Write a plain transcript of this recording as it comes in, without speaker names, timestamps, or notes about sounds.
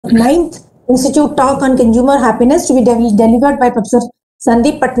ninth Institute Talk on Consumer Happiness to be delivered by Professor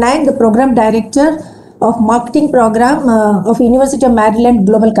Sandeep Patnaik, the Program Director of Marketing Program of University of Maryland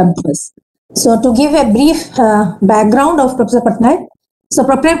Global Campus. So to give a brief background of Professor Patnaik, so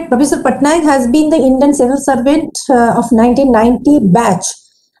Professor Patnaik has been the Indian civil servant of 1990 batch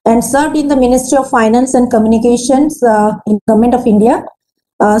and served in the Ministry of Finance and Communications in Government of India.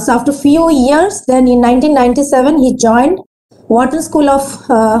 So after few years, then in 1997, he joined Wharton School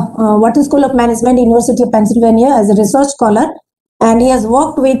of Management, University of Pennsylvania as a research scholar, and he has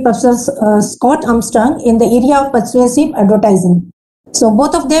worked with Professor Scott Armstrong in the area of persuasive advertising. So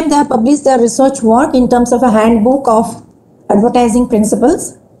both of them, they have published their research work in terms of a handbook of advertising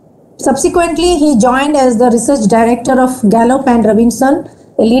principles. Subsequently, he joined as the research director of Gallup and Robinson,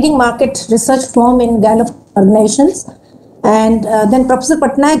 a leading market research firm in Gallup organizations. And then Professor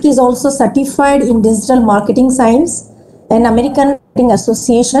Patnaik is also certified in digital marketing science and American Marketing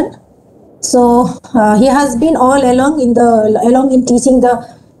Association. So he has been all along in teaching the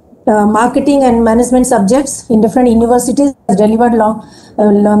marketing and management subjects in different universities. Has delivered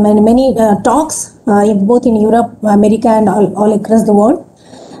many talks both in Europe, America, and all across the world.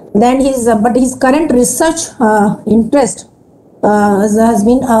 Then his current research interest has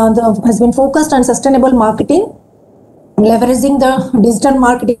been focused on sustainable marketing, leveraging the digital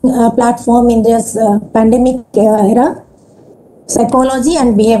marketing platform in this pandemic era, psychology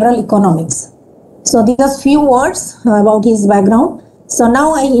and behavioral economics. So these are few words about his background. So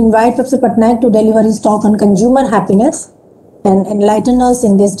now I invite Professor Patnaik to deliver his talk on consumer happiness and enlighten us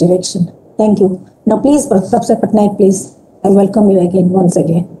in this direction. Thank you. Now please, Professor Patnaik, please. I welcome you again, once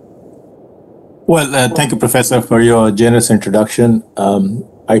again. Well, thank you, Professor, for your generous introduction.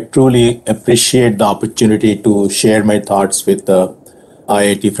 I truly appreciate the opportunity to share my thoughts with the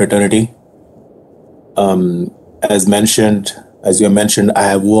IIT fraternity. As you mentioned, I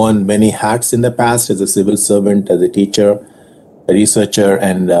have worn many hats in the past as a civil servant, as a teacher, a researcher,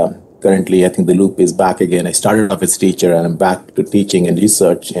 and currently I think the loop is back again. I started off as teacher and I'm back to teaching and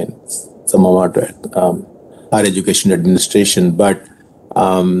research and some amount of higher education administration. But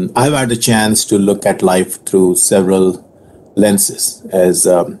I've had the chance to look at life through several lenses, as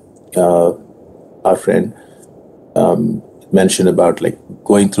our friend mentioned about like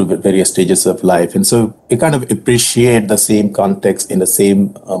going through various stages of life. And so you kind of appreciate the same context in the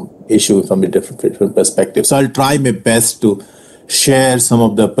same issue from a different perspective. So I'll try my best to share some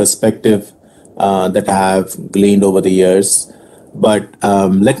of the perspective that I have gleaned over the years. But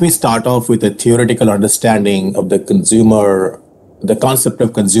let me start off with a theoretical understanding of the concept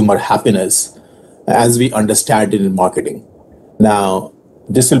of consumer happiness as we understand it in marketing. Now,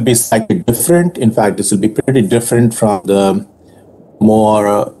 this will be slightly different. In fact, this will be pretty different from the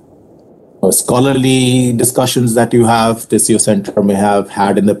more scholarly discussions that you have, this your center may have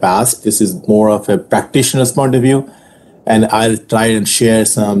had in the past. This is more of a practitioner's point of view. And I'll try and share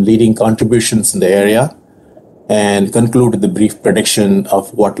some leading contributions in the area and conclude with the brief prediction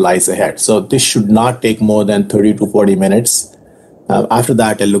of what lies ahead. So this should not take more than 30 to 40 minutes. After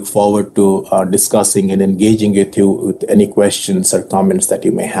that, I look forward to discussing and engaging with you with any questions or comments that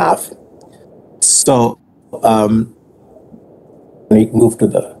you may have. So, let me move to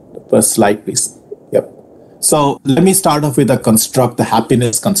the first slide, please. Yep. So let me start off with the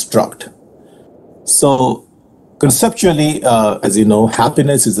happiness construct. So conceptually, as you know,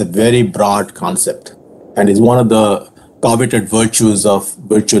 happiness is a very broad concept and is one of the coveted virtues of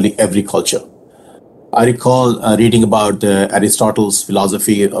virtually every culture. I recall reading about Aristotle's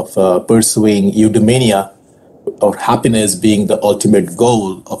philosophy of pursuing eudaimonia, or happiness being the ultimate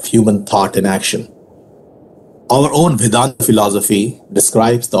goal of human thought and action. Our own Vedanta philosophy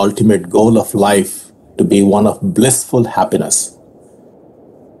describes the ultimate goal of life to be one of blissful happiness.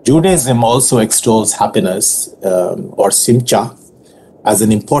 Judaism also extols happiness, or simcha, as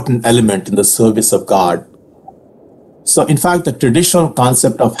an important element in the service of God. So in fact, the traditional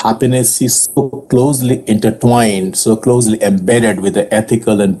concept of happiness is so closely intertwined, so closely embedded with the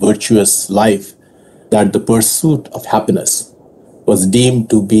ethical and virtuous life that the pursuit of happiness was deemed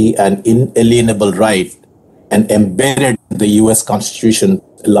to be an inalienable right and embedded in the US Constitution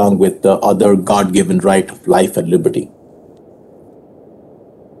along with the other God-given right of life and liberty.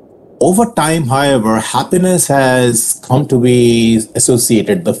 Over time, however, happiness has come to be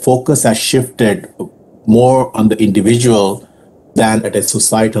associated, the focus has shifted more on the individual than at a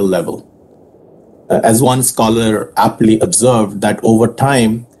societal level. As one scholar aptly observed, that over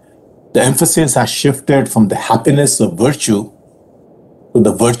time, the emphasis has shifted from the happiness of virtue to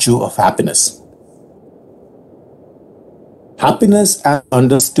the virtue of happiness. Happiness, as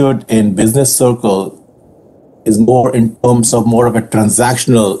understood in business circle, is more in terms of more of a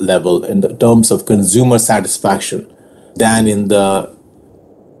transactional level in the terms of consumer satisfaction than in the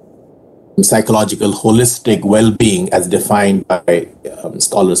psychological holistic well-being as defined by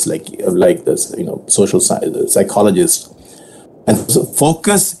scholars like this, social psychologists. And so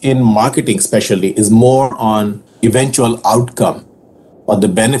focus in marketing especially is more on eventual outcome or the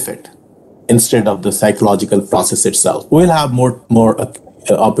benefit instead of the psychological process itself. We'll have more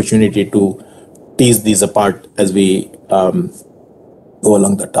opportunity to tease these apart as we go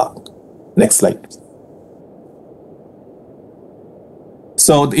along the talk. Next slide.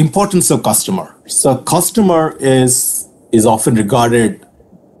 So the importance of customer. So customer is often regarded,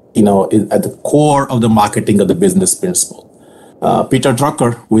 at the core of the marketing of the business principle. Peter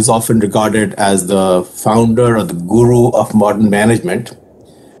Drucker, who is often regarded as the founder or the guru of modern management,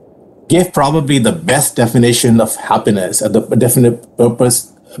 gave probably the best definition of happiness and the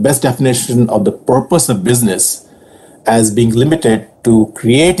best definition of the purpose of business as being limited to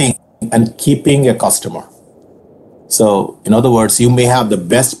creating and keeping a customer. So, in other words, you may have the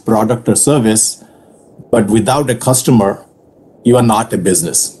best product or service, but without a customer, you are not a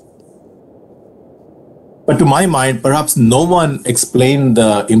business. But to my mind, perhaps no one explained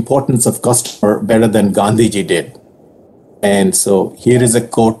the importance of customer better than Gandhiji did. And so here is a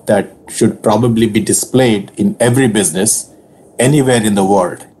quote that should probably be displayed in every business, anywhere in the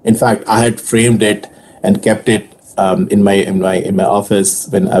world. In fact, I had framed it and kept it in my office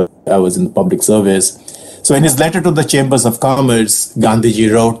when I was in the public service. So in his letter to the Chambers of Commerce,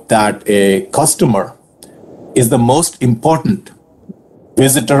 Gandhiji wrote that a customer is the most important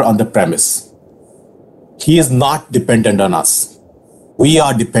visitor on the premise. He is not dependent on us. We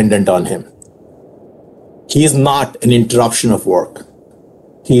are dependent on him. He is not an interruption of work.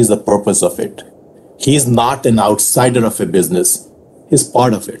 He is the purpose of it. He is not an outsider of a business. He's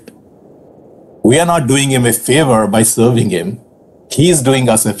part of it. We are not doing him a favor by serving him. He is doing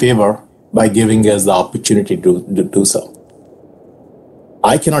us a favor by giving us the opportunity to do so.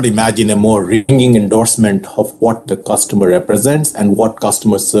 I cannot imagine a more ringing endorsement of what the customer represents and what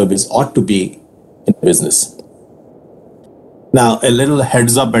customer service ought to be in business. Now, a little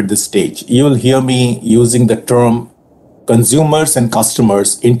heads up at this stage. You will hear me using the term consumers and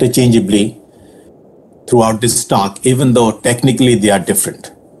customers interchangeably throughout this talk, even though technically they are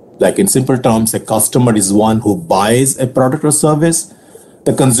different. Like in simple terms, a customer is one who buys a product or service.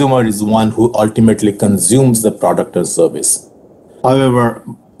 The consumer is one who ultimately consumes the product or service. However,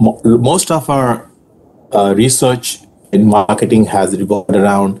 most of our research in marketing has revolved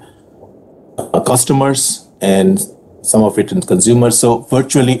around customers and some of it in consumers. So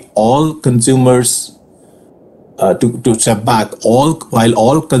virtually all consumers, to step back, while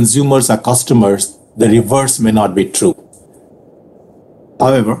all consumers are customers, the reverse may not be true.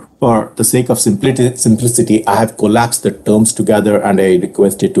 However, for the sake of simplicity, I have collapsed the terms together and I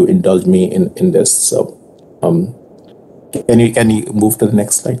request you to indulge me in this. So can you move to the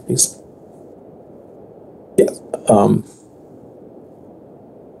next slide, please? Yes.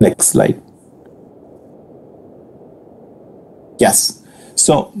 Next slide. Yes.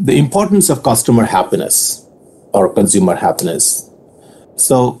 So the importance of customer happiness or consumer happiness.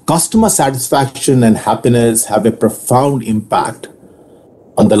 So customer satisfaction and happiness have a profound impact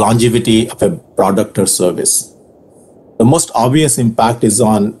on the longevity of a product or service. The most obvious impact is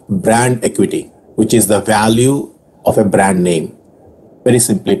on brand equity, which is the value of a brand name. Very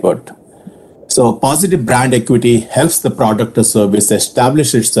simply put. So positive brand equity helps the product or service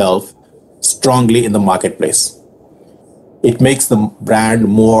establish itself strongly in the marketplace. It makes the brand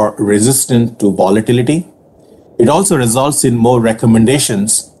more resistant to volatility. It also results in more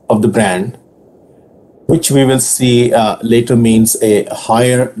recommendations of the brand, which we will see later means a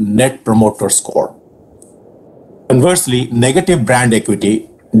higher net promoter score. Conversely, negative brand equity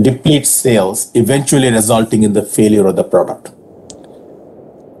depletes sales, eventually resulting in the failure of the product.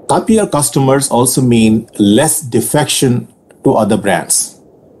 Happier customers also mean less defection to other brands.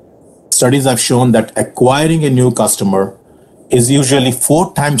 Studies have shown that acquiring a new customer is usually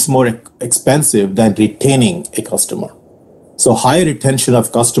 4 times more expensive than retaining a customer. So high retention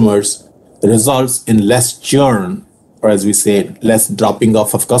of customers results in less churn, or as we say, less dropping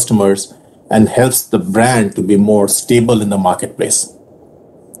off of customers, and helps the brand to be more stable in the marketplace.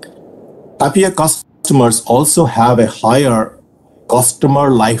 Happier customers also have a higher customer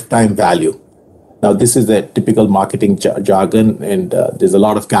lifetime value. Now, this is a typical marketing jargon, and there's a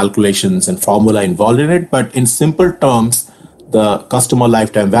lot of calculations and formula involved in it, but in simple terms, the customer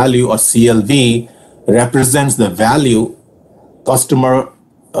lifetime value, or CLV, represents the value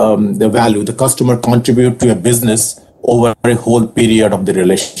the customer contribute to a business over a whole period of the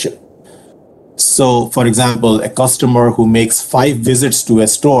relationship. So, for example, a customer who makes 5 visits to a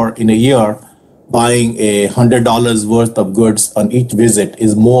store in a year, buying $100 worth of goods on each visit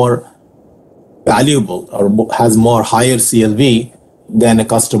is more valuable or has more higher CLV than a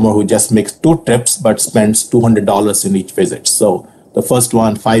customer who just makes 2 trips but spends $200 in each visit. So the first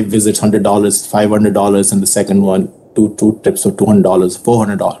one, 5 visits, $100, $500, and the second one, two trips for $200,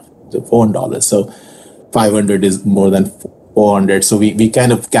 $400. So 500 is more than 400. So we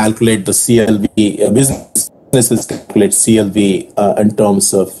kind of calculate the CLV. Businesses calculate CLV in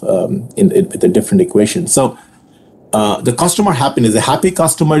terms of with a different equation. So the customer happiness, a happy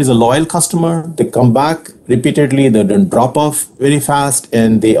customer is a loyal customer. They come back repeatedly. They don't drop off very fast,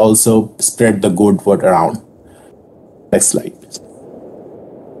 and they also spread the good word around. Next slide.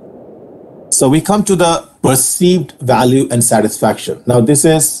 So we come to the perceived value and satisfaction. Now this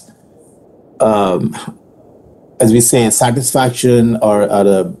is, as we say, satisfaction or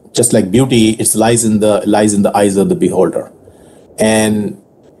just like beauty, it lies in the eyes of the beholder. And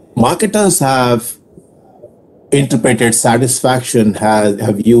marketers have interpreted satisfaction,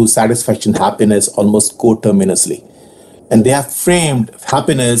 have used satisfaction, happiness almost coterminously. And they have framed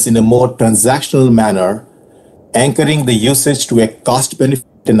happiness in a more transactional manner, anchoring the usage to a cost-benefit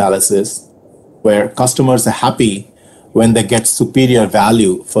analysis, where customers are happy when they get superior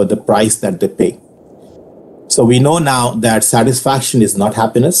value for the price that they pay. So we know now that satisfaction is not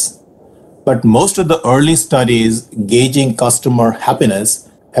happiness, but most of the early studies gauging customer happiness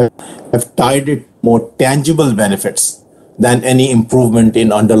have tied it more tangible benefits than any improvement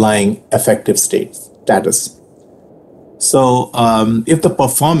in underlying affective status. So if the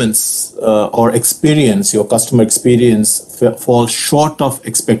performance or experience, your customer experience falls short of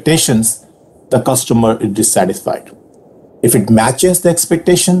expectations, the customer is dissatisfied. If it matches the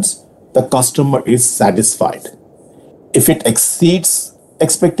expectations, the customer is satisfied. If it exceeds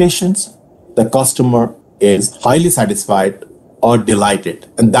expectations, the customer is highly satisfied or delighted.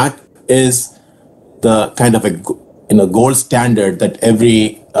 And that is the kind of a gold standard that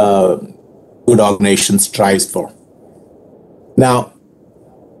every good organization strives for. Now,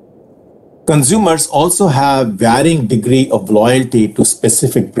 consumers also have varying degree of loyalty to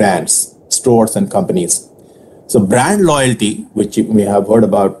specific brands, stores, and companies. So brand loyalty, which you may have heard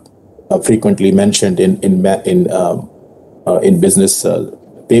about, frequently mentioned in business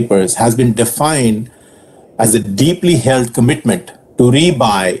papers, has been defined as a deeply held commitment to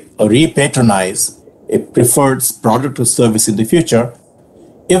rebuy or repatronize a preferred product or service in the future,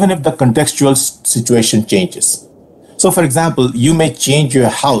 even if the contextual situation changes. So, for example, you may change your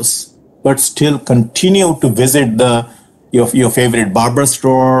house, but still continue to visit your favorite barber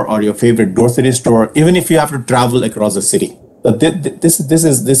store or your favorite grocery store, even if you have to travel across the city. But this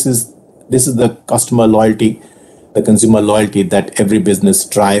is the customer loyalty, the consumer loyalty that every business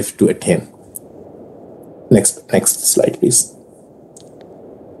strives to attain. Next slide, please.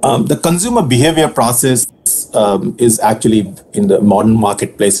 The consumer behavior process is actually in the modern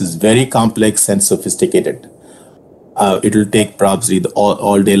marketplace is very complex and sophisticated. It will take probably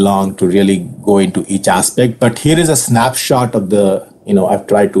all day long to really go into each aspect. But here is a snapshot of I've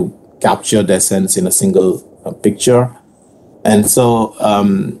tried to capture the essence in a single picture. And so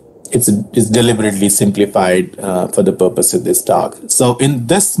it's deliberately simplified for the purpose of this talk. So in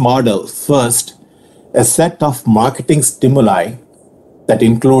this model, first, a set of marketing stimuli that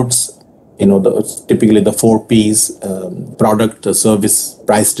includes, typically the 4 Ps, product, service,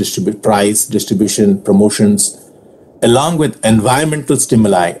 price, distribution, promotions, along with environmental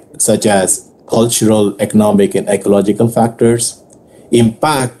stimuli such as cultural, economic, and ecological factors,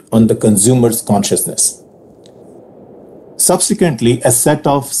 impact on the consumer's consciousness. Subsequently, a set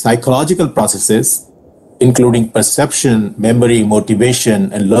of psychological processes, including perception, memory,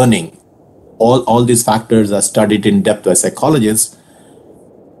 motivation, and learning, all these factors are studied in depth by psychologists,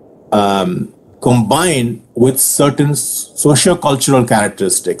 combined with certain socio-cultural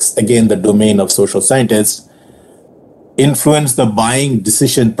characteristics, again, the domain of social scientists, influence the buying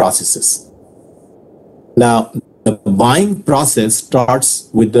decision processes. Now, the buying process starts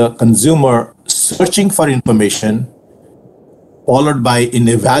with the consumer searching for information, followed by an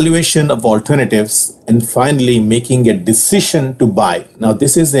evaluation of alternatives, and finally making a decision to buy. Now,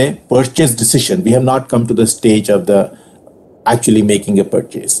 this is a purchase decision. We have not come to the stage of the actually making a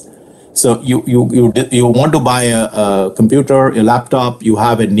purchase. So you want to buy a computer, a laptop, you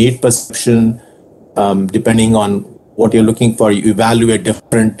have a need perception, depending on what you're looking for. You evaluate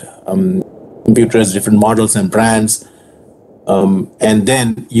different computers, different models and brands, and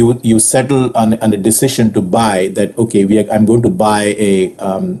then you settle on a decision to buy that. Okay, I'm going to buy a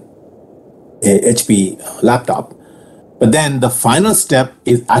HP laptop, But then the final step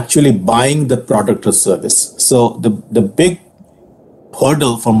is actually buying the product or service. So the big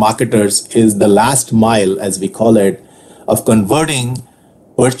hurdle for marketers is the last mile, as we call it, of converting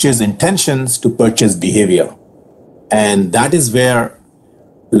purchase intentions to purchase behavior. And that is where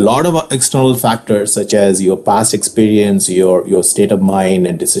a lot of external factors such as your past experience, your state of mind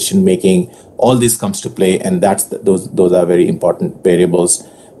and decision making, all this comes to play, and those are very important variables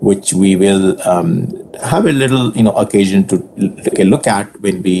which we will have a little occasion to take a look at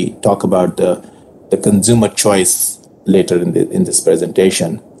when we talk about the consumer choice later in this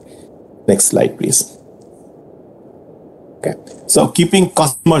presentation. Next slide, please. Okay, so keeping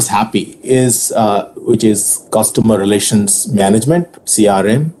customers happy is which is customer relations management,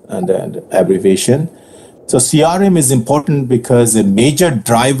 CRM, and the abbreviation. So CRM is important because a major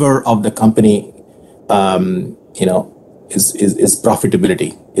driver of the company, is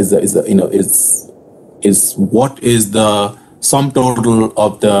profitability. Is what is the sum total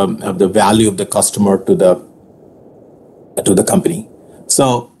of the value of the customer to the company.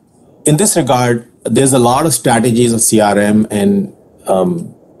 So in this regard, there's a lot of strategies of CRM, and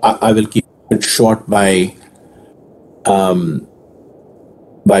I will keep it short by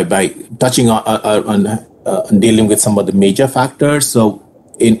touching on dealing with some of the major factors. So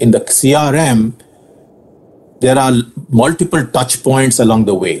in the CRM, there are multiple touch points along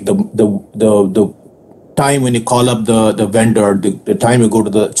the way. The time when you call up the vendor, the time you go to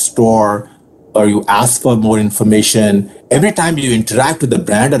the store, or you ask for more information, every time you interact with the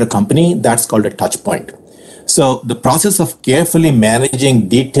brand or a company, that's called a touch point. So the process of carefully managing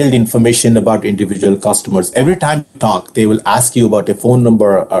detailed information about individual customers, every time you talk, they will ask you about a phone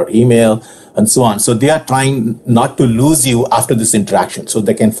number or email and so on. So they are trying not to lose you after this interaction so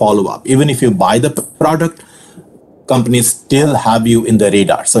they can follow up. Even if you buy the product, companies still have you in the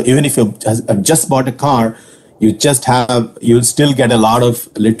radar. So even if you have just bought a car, you'll still get a lot of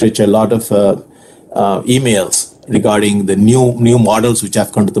literature, a lot of emails regarding the new models which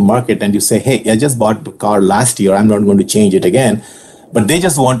have come to the market, and you say, hey, I just bought the car last year, I'm not going to change it again. But they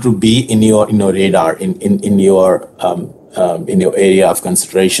just want to be in your radar, in your area of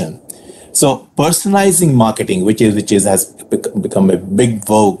consideration. So personalizing marketing, which has become a big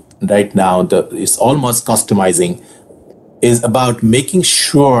vogue right now, it's almost customizing, is about making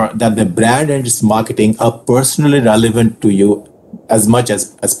sure that the brand and its marketing are personally relevant to you as much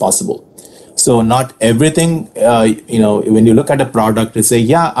as possible. So not everything, when you look at a product, you say,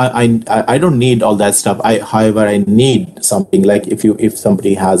 yeah, I don't need all that stuff. However, I need something like if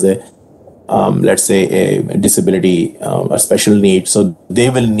somebody has let's say a disability or special need, so they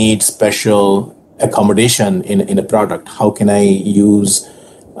will need special accommodation in a product. How can I use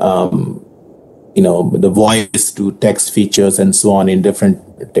the voice to text features and so on in different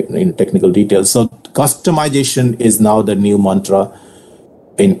technical details. So customization is now the new mantra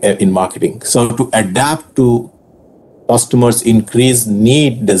in marketing. So to adapt to customers' increased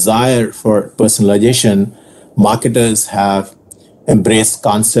desire for personalization, marketers have embraced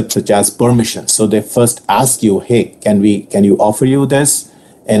concepts such as permission. So they first ask you, hey, can you offer you this?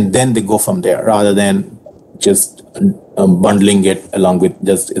 And then they go from there rather than just bundling it along with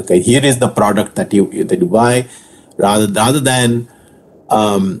just, okay, here is the product that you buy, rather than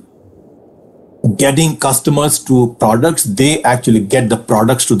getting customers to products, they actually get the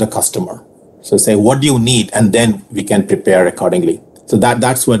products to the customer. So say, what do you need? And then we can prepare accordingly. So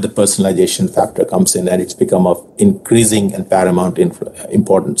that's where the personalization factor comes in, and it's become of increasing and paramount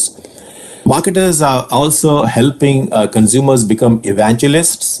importance. Marketers are also helping consumers become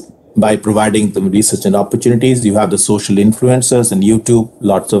evangelists by providing them research and opportunities. You have the social influencers and YouTube.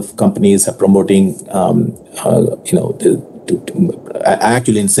 Lots of companies are promoting,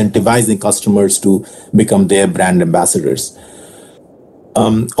 actually incentivizing customers to become their brand ambassadors.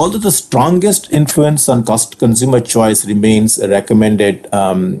 Although the strongest influence on consumer choice remains recommended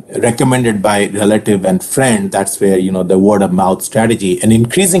by relative and friend, that's where the word of mouth strategy. An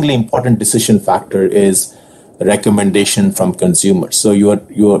increasingly important decision factor is recommendation from consumers. So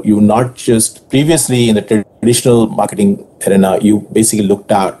you're not just previously in the traditional marketing arena, you basically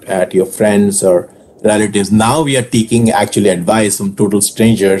looked out at your friends or relatives. Now we are taking actually advice from total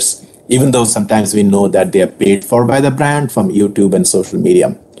strangers, even though sometimes we know that they are paid for by the brand from YouTube and social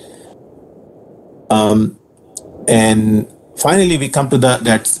media. And finally, we come to the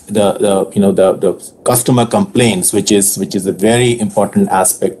customer complaints, which is a very important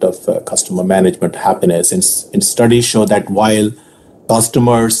aspect of customer management happiness. And studies show that while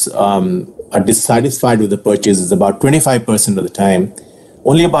customers are dissatisfied with the purchases about 25% of the time,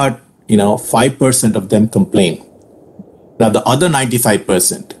 only about 5% of them complain. Now the other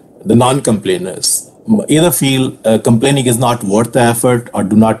 95%, the non-complainers, either feel complaining is not worth the effort or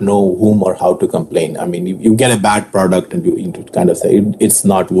do not know whom or how to complain. I mean, you get a bad product and you kind of say it's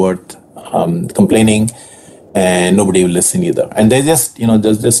not worth complaining, and nobody will listen either. And they just,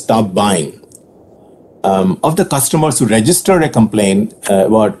 just stop buying. Of the customers who register a complaint,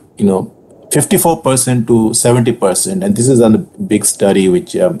 about 54% to 70%, and this is on a big study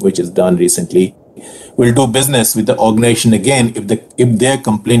which is done recently, will do business with the organization again if their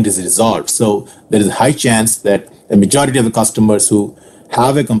complaint is resolved. So there is a high chance that the majority of the customers who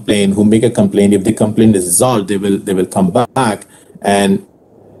have a complaint, who make a complaint, if the complaint is resolved, they will come back. And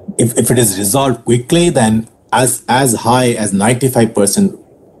if it is resolved quickly, then as high as 95%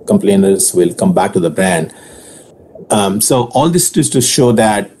 complainers will come back to the brand. So all this is to show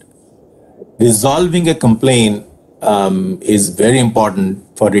that resolving a complaint is very important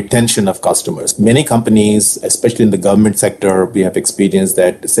for retention of customers. Many companies, especially in the government sector, we have experienced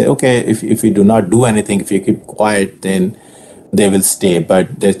that say, okay, if you do not do anything, if you keep quiet, then they will stay.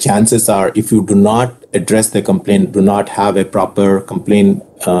 But the chances are, if you do not address the complaint, do not have a proper complaint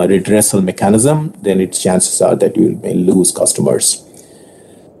redressal mechanism, then its chances are that you may lose customers.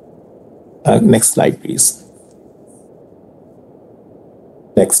 Next slide, please.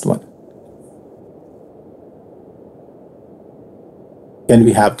 Next one. Can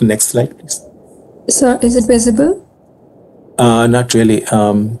we have the next slide, please? Sir, is it visible? Not really.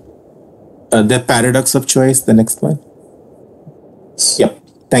 The paradox of choice, the next one. Yep.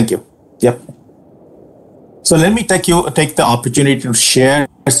 Thank you. Yep. So let me take the opportunity to share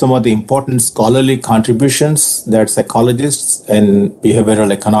some of the important scholarly contributions that psychologists and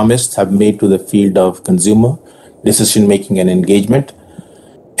behavioral economists have made to the field of consumer decision making and engagement.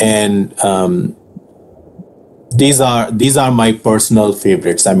 And these are my personal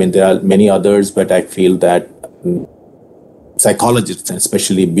favorites. I mean, there are many others, but I feel that psychologists, and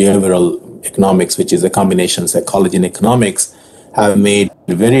especially behavioral economics, which is a combination of psychology and economics, have made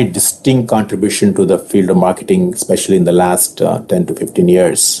a very distinct contribution to the field of marketing, especially in the last 10 to 15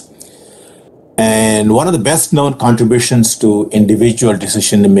 years. And one of the best known contributions to individual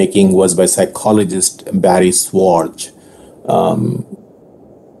decision making was by psychologist Barry Schwartz.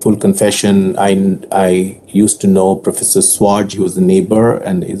 Full confession, I used to know Professor Schwartz. He was a neighbor,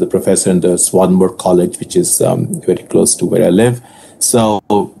 and he's a professor in the Swarthmore College, which is very close to where I live. So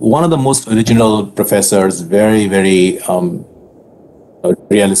one of the most original professors, very, very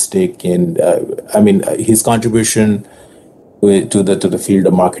realistic, and his contribution to the field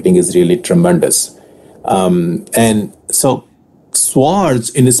of marketing is really tremendous. And so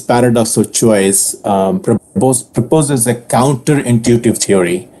Schwartz, in his paradox of choice, proposes a counterintuitive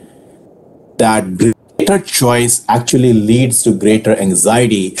theory that greater choice actually leads to greater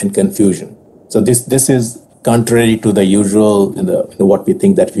anxiety and confusion. So this is contrary to the usual, what we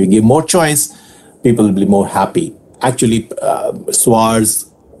think, that if you give more choice, people will be more happy. Actually, Schwartz,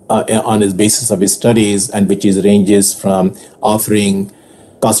 on his basis of his studies, and which ranges from offering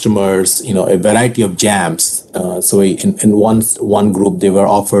customers, a variety of jams. So in one group,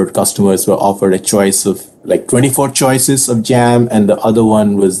 customers were offered a choice of like 24 choices of jam, and the other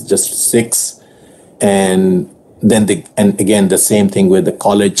one was just 6. And then again, the same thing with the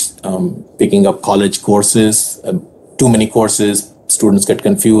college, picking up college courses, too many courses, students get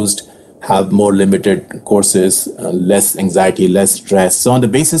confused, have more limited courses, less anxiety, less stress. So on the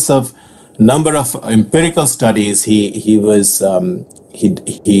basis of number of empirical studies, he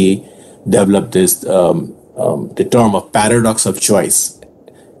developed this the term of paradox of choice.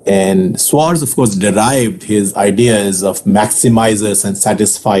 And Schwartz, of course, derived his ideas of maximizers and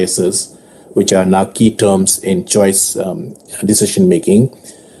satisfiers, which are now key terms in choice decision making,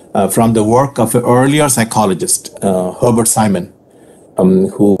 from the work of an earlier psychologist, Herbert Simon,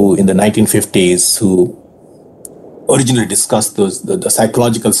 who in the 1950s, who originally discussed the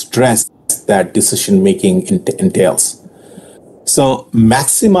psychological stress that decision making entails. So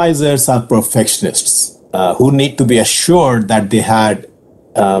maximizers are perfectionists who need to be assured that they had,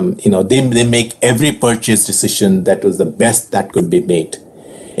 they make every purchase decision that was the best that could be made.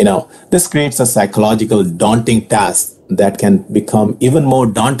 This creates a psychological daunting task that can become even more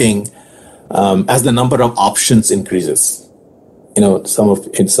daunting as the number of options increases. Some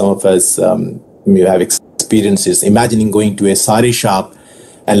of us you have experiences imagining going to a sari shop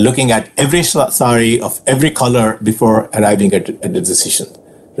and looking at every sari of every color before arriving at a decision,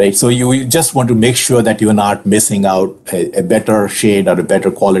 right? So you just want to make sure that you're not missing out a better shade or a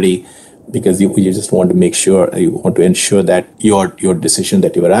better quality, because you just want to make sure, you want to ensure that your decision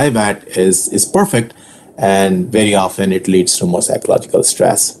that you arrive at is perfect, and very often it leads to more psychological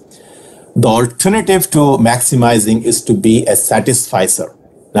stress. The alternative to maximizing is to be a satisficer.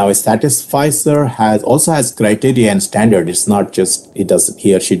 Now, a satisficer also has criteria and standard. It's not just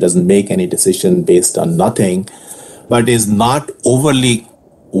he or she doesn't make any decision based on nothing, but is not overly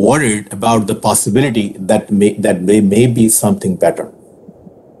worried about the possibility that may be something better.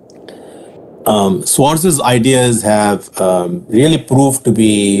 Schwarz's ideas have really proved to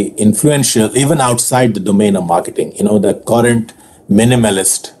be influential even outside the domain of marketing. The current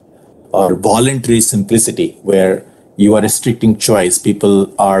minimalist or voluntary simplicity, where you are restricting choice.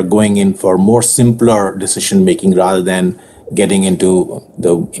 People are going in for more simpler decision making rather than getting into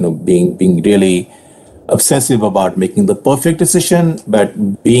the being really obsessive about making the perfect decision,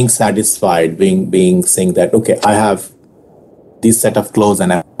 but being satisfied, being saying that, okay, I have this set of clothes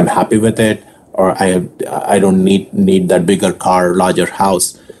and I'm happy with it, or I don't need that bigger car, larger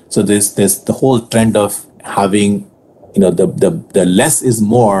house. So there's the whole trend of having the less is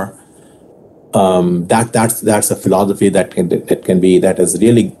more. That's a philosophy that has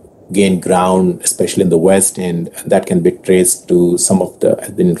really gained ground, especially in the West, and that can be traced to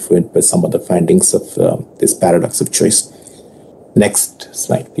has been influenced by some of the findings of this paradox of choice. Next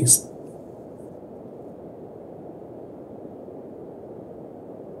slide, please.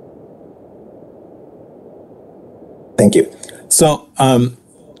 Thank you. So,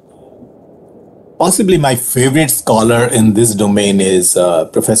 possibly my favorite scholar in this domain is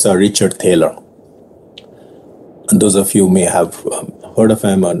Professor Richard Thaler. And those of you may have heard of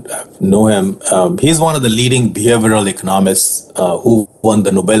him or know him. He's one of the leading behavioral economists who won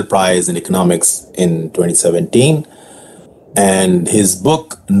the Nobel Prize in Economics in 2017. And his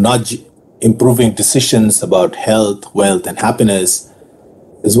book, Nudge: Improving Decisions About Health, Wealth, and Happiness,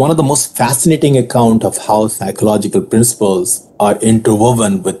 is one of the most fascinating accounts of how psychological principles are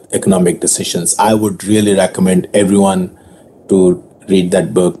interwoven with economic decisions. I would really recommend everyone to read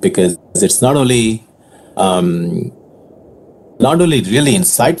that book because it's not only really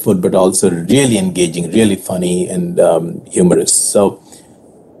insightful, but also really engaging, really funny, and humorous. So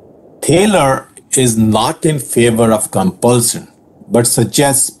Thaler is not in favor of compulsion, but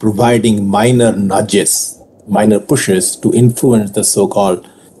suggests providing minor nudges, minor pushes to influence the so-called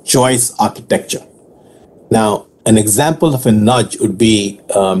choice architecture. Now, an example of a nudge would be,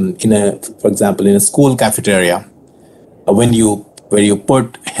 for example, in a school cafeteria, where you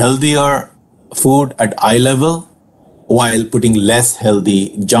put healthier food at eye level while putting less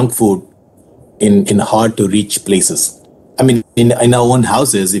healthy junk food in hard to reach places. I mean, in our own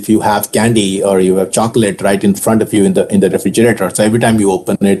houses, if you have candy or you have chocolate right in front of you in the refrigerator, so every time you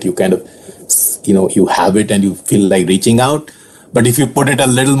open it, you kind of, you have it and you feel like reaching out. But if you put it a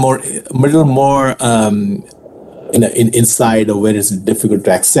little more inside or where it's difficult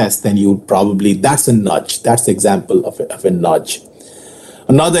to access, then that's a nudge. That's the example of a nudge.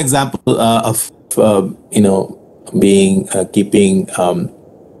 Another example of keeping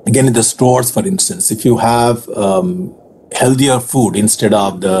again in the stores, for instance, if you have healthier food instead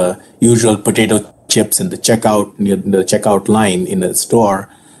of the usual potato chips in the checkout line in a store,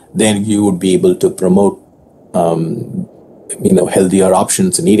 then you would be able to promote healthier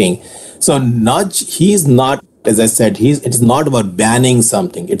options in eating. So nudge, he's not, as I said, it's not about banning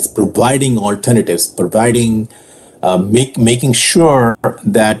something. It's providing alternatives, making sure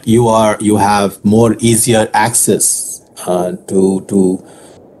that you have more easier access to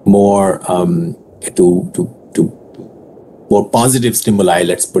more more positive stimuli,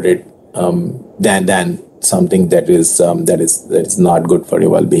 let's put it, than something that is not good for your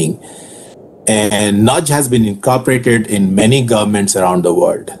well-being. And nudge has been incorporated in many governments around the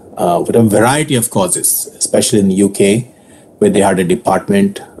world with a variety of causes, especially in the UK, where they had a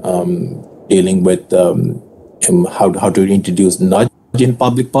department dealing with how to introduce nudge in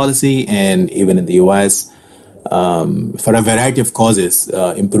public policy, and even in the US, for a variety of causes,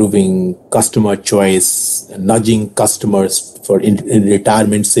 improving customer choice, nudging customers for in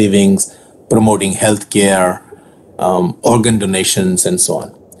retirement savings, promoting healthcare, organ donations, and so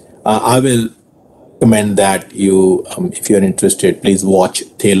on. I will recommend that you, if you're interested, please watch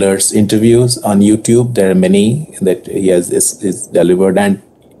Thaler's interviews on YouTube. There are many that he has is delivered, and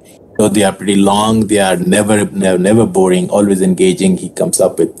though they are pretty long, they are never boring, always engaging. He comes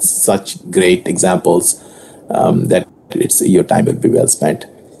up with such great examples that your time will be well spent.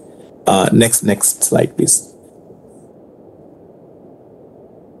 Next slide, please.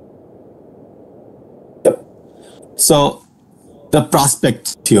 Yep. So the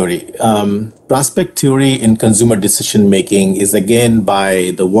prospect theory. Prospect theory in consumer decision making is again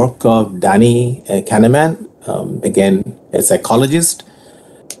by the work of Danny Kahneman, again a psychologist,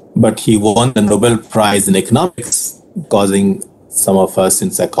 but he won the Nobel Prize in economics, causing some of us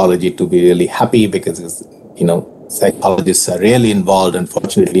in psychology to be really happy because psychologists are really involved,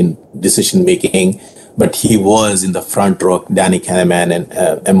 unfortunately, in decision making, but he was in the front row, Danny Kahneman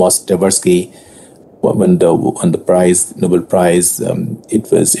and Amos Tversky, when the prize, Nobel Prize,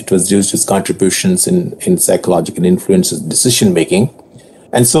 it was due to his contributions in psychological influences decision making.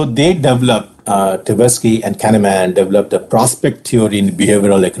 And so they developed, Tversky and Kahneman developed a prospect theory in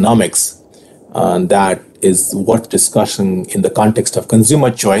behavioral economics that is worth discussing in the context of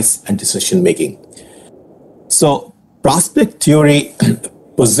consumer choice and decision making. So prospect theory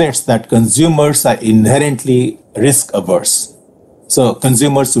posits that consumers are inherently risk averse. So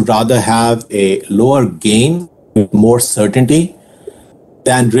consumers would rather have a lower gain with more certainty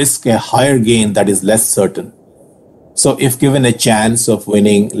than risk a higher gain that is less certain. So if given a chance of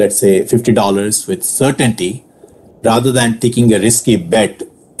winning, let's say $50 with certainty, rather than taking a risky bet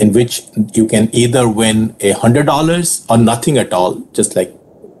in which you can either win $100 or nothing at all, just like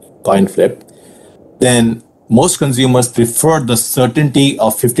coin flip, then most consumers prefer the certainty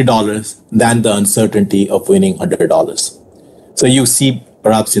of $50 than the uncertainty of winning $100. So you see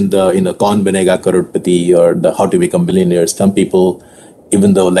perhaps in the Kaun Banega Crorepati or the How to Become Millionaire, some people,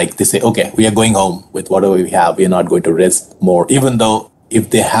 even though like they say, okay, we are going home with whatever we have, we are not going to risk more, even though if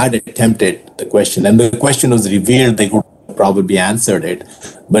they had attempted the question and the question was revealed, they could probably answered it,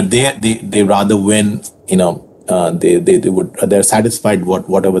 but they rather win, they're satisfied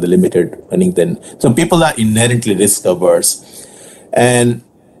whatever the limited winning then. So people are inherently risk averse. And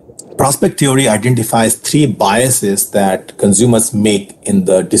prospect theory identifies three biases that consumers make in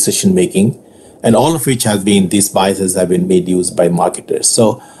the decision making, and all of which these biases have been made use by marketers.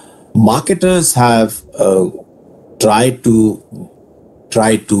 So marketers have tried to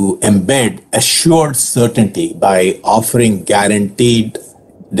embed assured certainty by offering guaranteed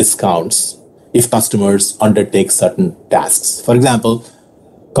discounts if customers undertake certain tasks. For example,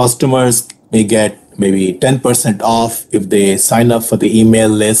 customers may get maybe 10% off if they sign up for the email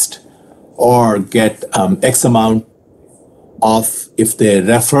list, or get X amount off if they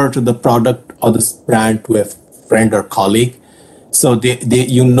refer to the product or the brand to a friend or colleague. So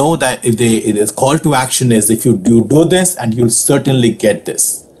that if the call to action is if you do this and you'll certainly get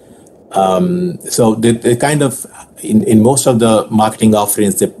this. So they kind of in most of the marketing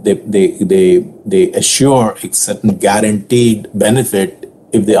offerings they assure a certain guaranteed benefit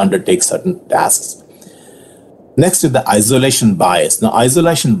if they undertake certain tasks. Next is the isolation bias. Now,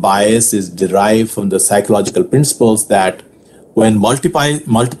 isolation bias is derived from the psychological principles that when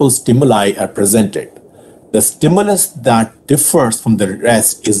multiple stimuli are presented, the stimulus that differs from the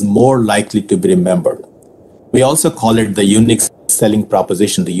rest is more likely to be remembered. We also call it the unique selling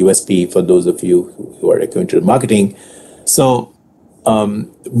proposition, the USP, for those of you who are acquainted with marketing. So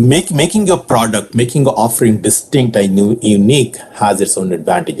making your product, making your offering distinct and unique has its own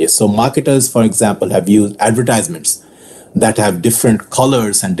advantages. So marketers, for example, have used advertisements that have different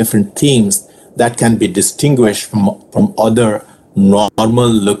colors and different themes that can be distinguished from other normal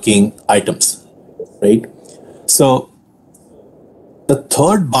looking items, right? So the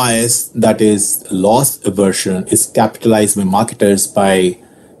third bias, that is loss aversion, is capitalized by marketers by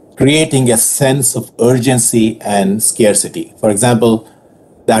creating a sense of urgency and scarcity. For example,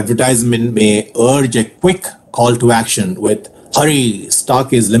 the advertisement may urge a quick call to action with hurry,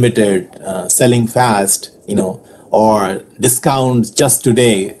 stock is limited, selling fast, or discounts just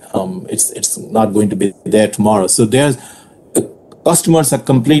today. It's not going to be there tomorrow. So customers are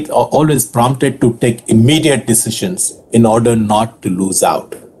always prompted to take immediate decisions in order not to lose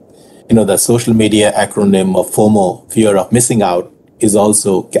out. The social media acronym of FOMO, fear of missing out, is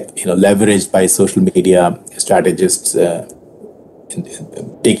also leveraged by social media strategists,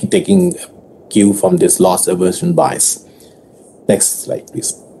 taking cue from this loss aversion bias. Next slide,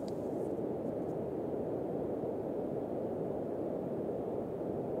 please.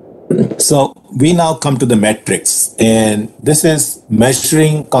 So we now come to the metrics, and this is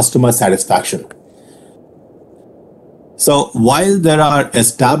measuring customer satisfaction. So while there are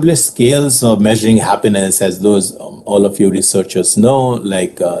established scales of measuring happiness, as those all of you researchers know,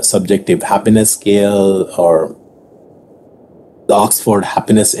 like subjective happiness scale or the Oxford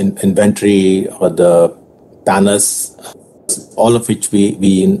Happiness Inventory or the PANAS, all of which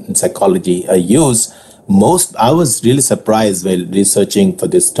we in psychology use, I was really surprised while researching for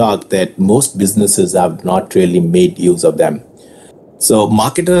this talk that most businesses have not really made use of them. So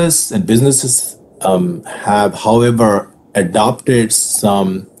marketers and businesses have, however, adopted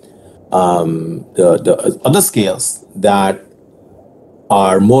some the other scales that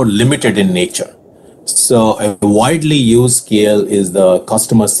are more limited in nature. So a widely used scale is the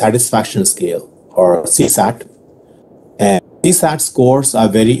customer satisfaction scale, or CSAT. And CSAT scores are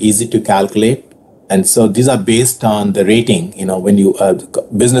very easy to calculate, And so these are based on the rating. When you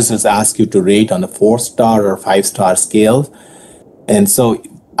businesses ask you to rate on a 4-star or 5-star scale. And so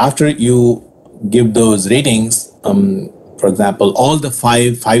after you give those ratings, for example, all the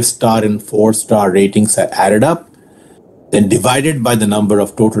 5-star and 4-star ratings are added up, then divided by the number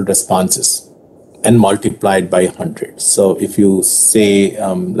of total responses and multiplied by 100. So if you say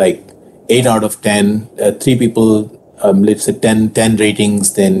like 8 out of 10, 3 people, let's say 10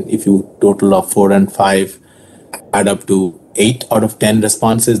 ratings, then if you total of 4 and 5 add up to 8 out of 10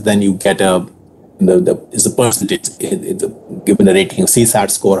 responses, then you get is a percentage, given a rating,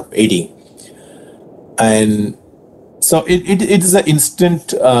 CSAT score of 80. And so it is an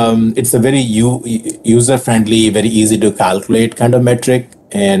instant, it's a very user-friendly, very easy to calculate kind of metric.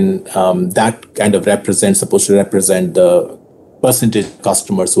 And that kind of supposed to represent the percentage of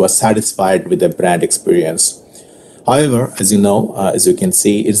customers who are satisfied with their brand experience. However, as you can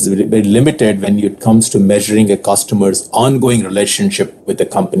see, it's very limited when it comes to measuring a customer's ongoing relationship with the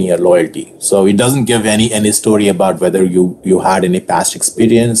company or loyalty. So it doesn't give any story about whether you had any past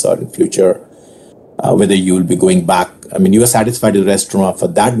experience or in future, whether you will be going back. I mean, you were satisfied with the restaurant for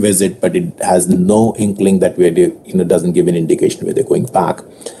that visit, but it has no inkling that doesn't give an indication whether they're going back.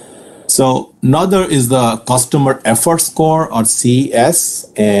 So another is the customer effort score, or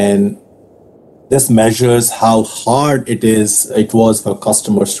CES, and this measures how hard it was for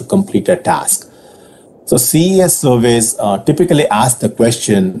customers to complete a task. So CES surveys typically ask the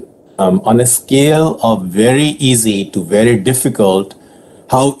question on a scale of very easy to very difficult,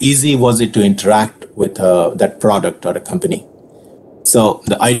 how easy was it to interact with that product or a company? So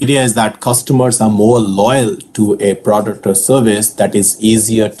the idea is that customers are more loyal to a product or service that is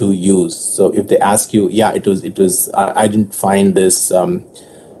easier to use. So if they ask you, I didn't find this,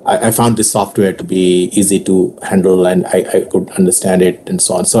 I found this software to be easy to handle and I could understand it and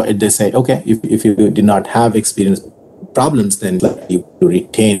so on. So they say, okay, if you did not have experience problems, then you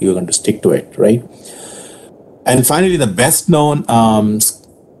retain, you're going to stick to it, right? And finally, the best known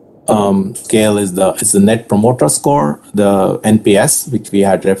scale is the Net Promoter Score, the NPS, which we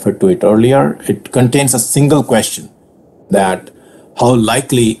had referred to it earlier. It contains a single question, that how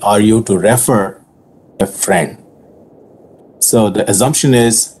likely are you to refer a friend? So the assumption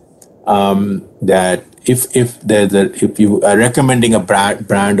is that if you are recommending a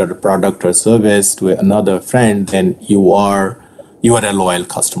brand or a product or service to another friend, then you are a loyal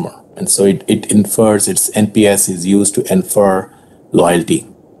customer. And so it infers, its NPS is used to infer loyalty.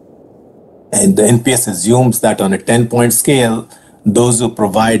 And the NPS assumes that on a 10-point scale, those who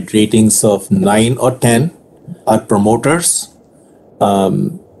provide ratings of 9 or 10 are promoters.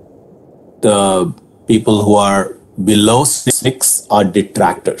 The people who are below 6 are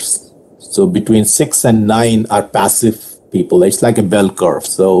detractors. So between 6 and 9 are passive people. It's like a bell curve.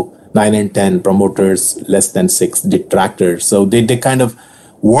 So 9 and 10 promoters, less than 6 detractors. So they kind of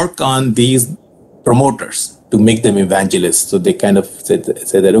work on these promoters to make them evangelists. So they kind of say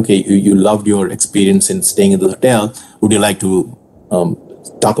that, okay, you loved your experience in staying in the hotel. Would you like to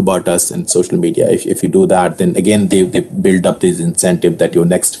talk about us in social media? If you do that, then again, they build up this incentive that your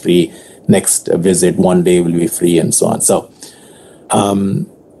next visit one day will be free and so on. So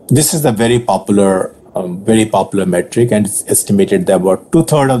this is a very popular metric, and it's estimated that about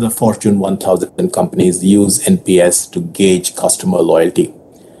 2/3 of the Fortune 1000 companies use NPS to gauge customer loyalty.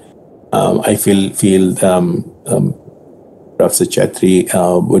 I feel Professor Chetri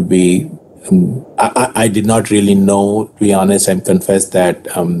would be. I did not really know, to be honest, and confess that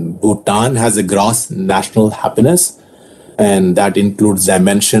Bhutan has a gross national happiness, and that includes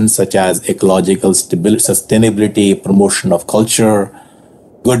dimensions such as ecological sustainability, promotion of culture,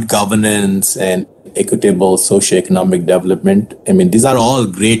 good governance, and equitable socioeconomic development. I mean, these are all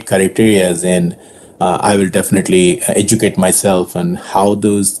great criteria, and I will definitely educate myself on how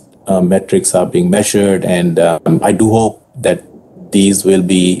those metrics are being measured, and I do hope that these will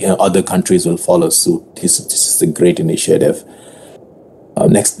be, other countries will follow suit. This is a great initiative.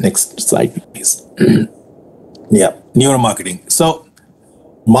 Next slide, please. Yeah, neuromarketing. So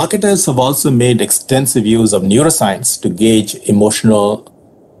marketers have also made extensive use of neuroscience to gauge emotional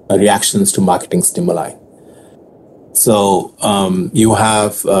reactions to marketing stimuli. So you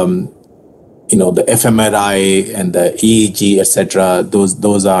have the fMRI and the EEG, etc.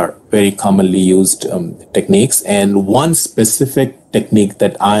 Those are very commonly used techniques. And one specific technique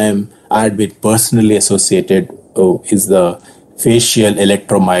that I had been personally associated is the facial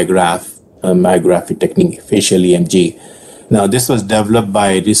electromyography technique, facial EMG. Now, this was developed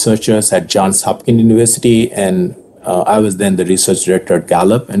by researchers at Johns Hopkins University, and I was then the research director at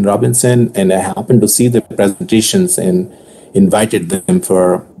Gallup and Robinson, and I happened to see the presentations and invited them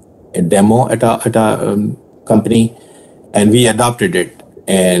for demo at a company, and we adopted it.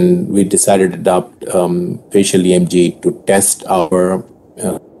 And we decided to adopt facial EMG to test our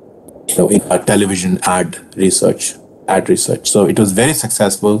in our television ad research. So it was very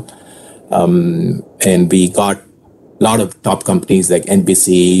successful, and we got a lot of top companies like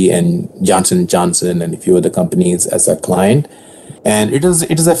NBC and Johnson & Johnson and a few other companies as a client. And it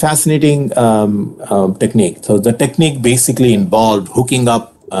is a fascinating technique. So the technique basically involved hooking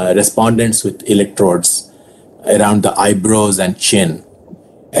up respondents with electrodes around the eyebrows and chin.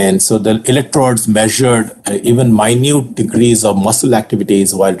 And so the electrodes measured even minute degrees of muscle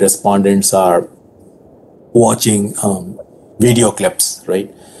activities while respondents are watching video clips,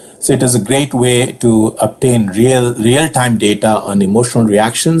 right? So it is a great way to obtain real-time data on emotional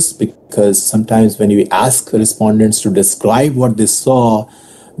reactions, because sometimes when we ask respondents to describe what they saw,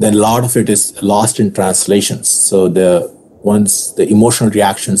 then a lot of it is lost in translations. So once the emotional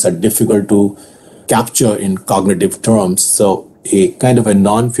reactions are difficult to capture in cognitive terms, so a kind of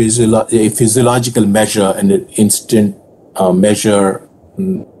a physiological measure and an instant measure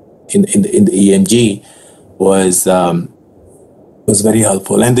in the EMG was very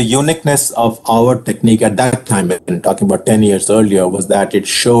helpful. And the uniqueness of our technique at that time, and talking about 10 years earlier, was that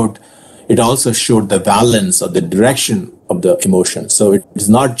it also showed the balance or the direction of the emotion. So it is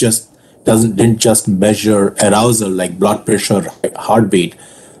not just didn't just measure arousal like blood pressure, heartbeat,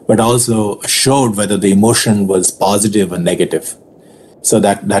 but also showed whether the emotion was positive or negative. So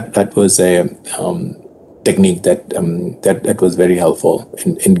that was a technique that was very helpful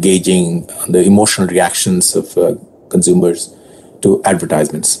in engaging the emotional reactions of consumers to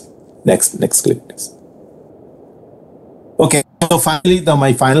advertisements. Next clip, please. Okay, so finally,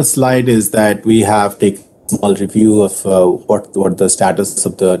 my final slide is that we have taken a small review of what the status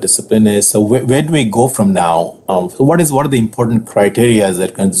of the discipline is. So where do we go from now? So what are the important criteria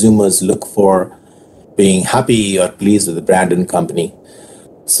that consumers look for being happy or pleased with the brand and company?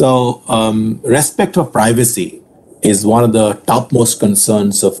 So respect of privacy is one of the topmost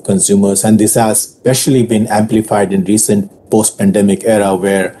concerns of consumers, and this has especially been amplified in recent post-pandemic era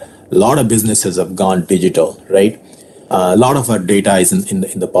where a lot of businesses have gone digital, right? A lot of our data is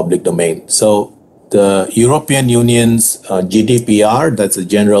in the public domain. So the European Union's GDPR, that's a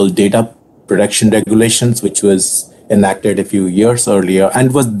General Data Protection Regulations, which was enacted a few years earlier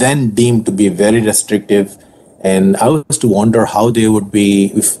and was then deemed to be very restrictive. And I was to wonder how they would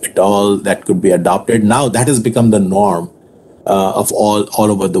be, if at all, that could be adopted. Now that has become the norm of all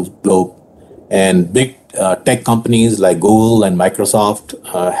over the globe. And big tech companies like Google and Microsoft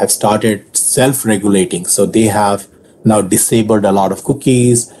have started self-regulating. So they have now disabled a lot of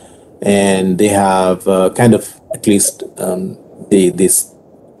cookies, and they have kind of, at least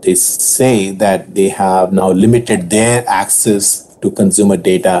they say that they have now limited their access to consumer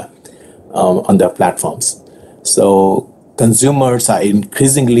data on their platforms. So consumers are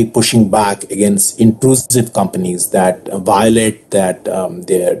increasingly pushing back against intrusive companies that violate their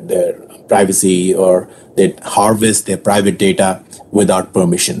privacy, or they harvest their private data without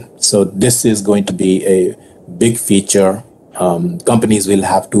permission. So this is going to be a big feature. Companies will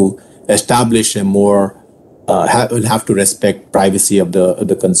have to establish a more will have to respect privacy of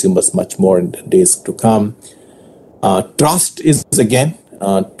the consumers much more in the days to come. Trust is again.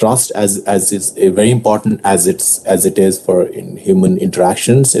 Trust as is very important as it is for in human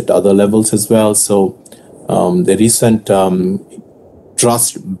interactions at other levels as well. So the recent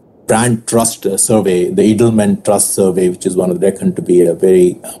brand trust survey, the Edelman Trust Survey, which is one of reckoned to be a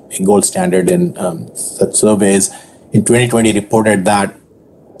very gold standard in such surveys, in 2020 reported that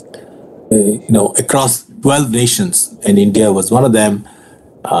across 12 nations, and India was one of them,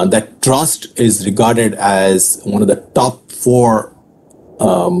 that trust is regarded as one of the top four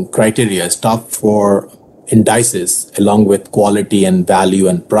criteria, top four indices, along with quality and value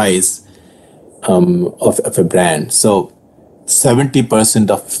and price of a brand. So 70%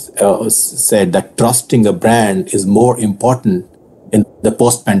 of said that trusting a brand is more important in the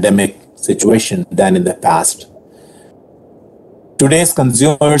post-pandemic situation than in the past. Today's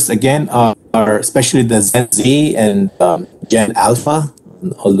consumers, again, are especially the Gen Z and Gen Alpha,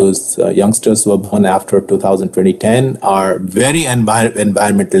 all those youngsters who were born after 2010, are very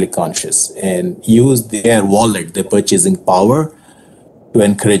environmentally conscious and use their wallet, their purchasing power, to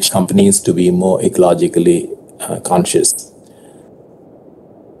encourage companies to be more ecologically conscious.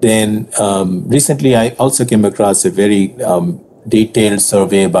 Then recently, I also came across a very detailed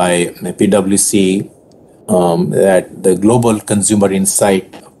survey by PwC that the Global Consumer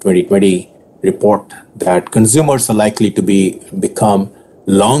Insight 2020 report that consumers are likely to become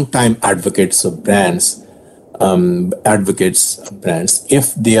long-time advocates of brands advocates brands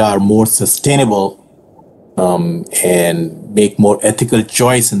if they are more sustainable and make more ethical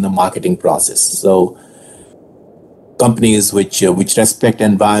choice in the marketing process. So companies which respect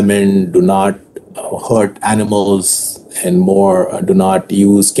environment, do not hurt animals, and more do not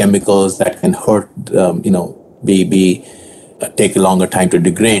use chemicals that can hurt, take a longer time to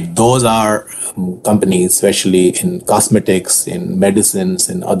degrade. Those are companies, especially in cosmetics, in medicines,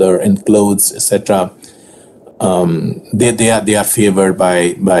 in clothes, etc. They are favored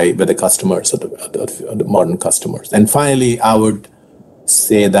by the customers, or the modern customers. And finally, I would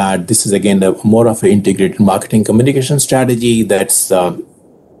say that this is again more of an integrated marketing communication strategy. That's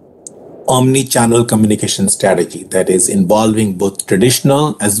omni-channel communication strategy that is involving both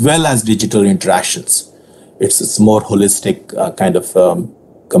traditional as well as digital interactions. It's more holistic kind of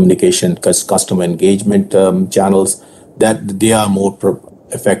communication, customer engagement channels, that they are more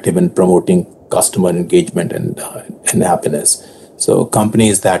effective in promoting customer engagement and happiness. So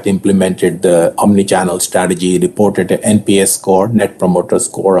companies that implemented the omni-channel strategy reported an NPS score, Net Promoter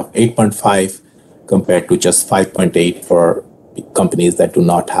Score, of 8.5 compared to just 5.8 for companies that do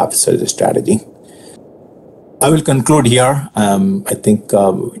not have such a strategy. I will conclude here. I think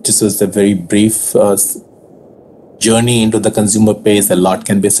this was a very brief journey into the consumer space. A lot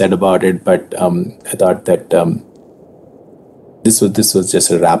can be said about it, but I thought that this was just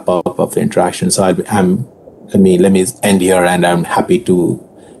a wrap up of the interaction. So let me end here, and I'm happy to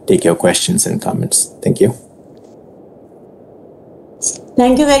take your questions and comments. Thank you.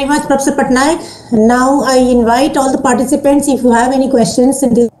 Thank you very much, Professor Patnaik. Now I invite all the participants, if you have any questions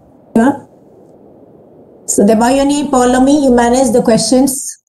in this. So Debayani, Paulami, you manage the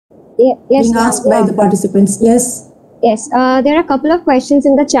questions yes, being asked by the participants. Yes. Yes, there are a couple of questions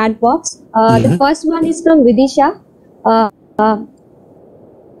in the chat box. The first one is from Vidisha.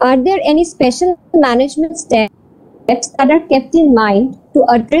 Are there any special management steps that are kept in mind to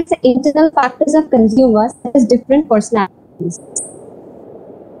address the internal factors of consumers as different personalities?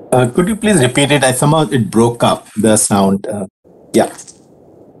 Could you please repeat it? Somehow it broke up, the sound. Yeah.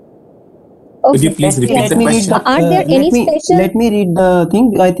 Okay. Could you please repeat the question? Are there any special... Let me read the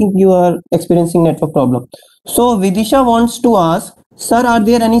thing. I think you are experiencing network problem. So Vidisha wants to ask, sir, are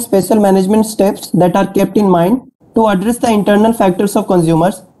there any special management steps that are kept in mind to address the internal factors of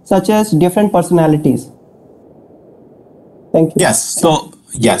consumers, such as different personalities? Thank you. Yes.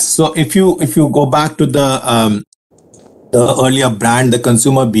 So if you go back to the earlier brand, the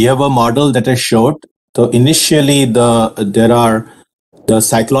consumer behavior model that I showed. So initially, there are the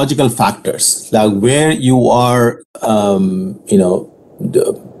psychological factors, like where you are,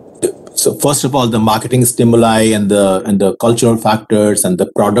 so first of all, the marketing stimuli and the cultural factors and the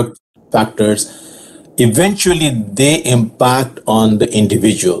product factors, eventually they impact on the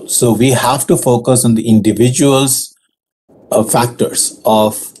individual. So we have to focus on the individual's factors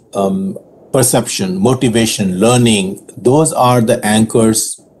of perception, motivation, learning. Those are the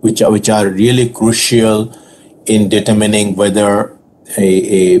anchors which are really crucial in determining whether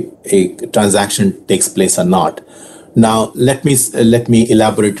a transaction takes place or not. Now, let me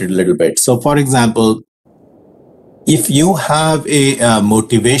elaborate it a little bit. So, for example, if you have a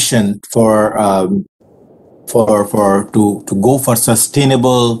motivation to go for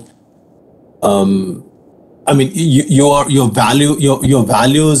sustainable, your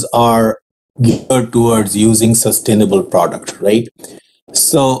values are geared towards using sustainable product, right?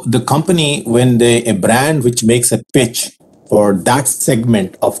 So the company, a brand which makes a pitch for that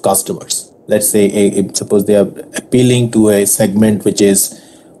segment of customers, let's say suppose they are appealing to a segment which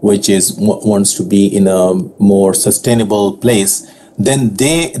wants to be in a more sustainable place, then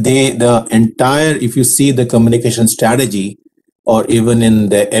the entire, if you see the communication strategy, or even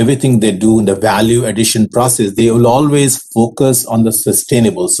in everything they do in the value addition process, they will always focus on the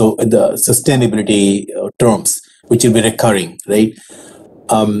sustainable. So the sustainability terms, which will be recurring, right?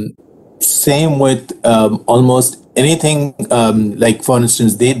 Same with almost anything, like for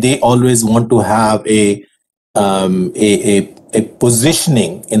instance, they always want to have a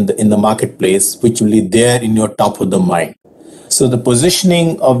positioning in the marketplace, which will be there in your top of the mind. So the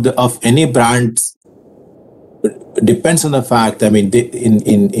positioning of any brands depends on the fact,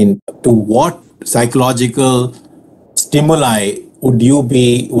 to what psychological stimuli would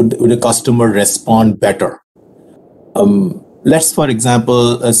a customer respond better? Let's, for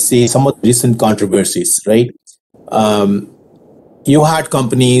example, see some of the recent controversies, right? You had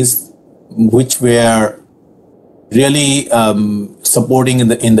companies which were really supporting in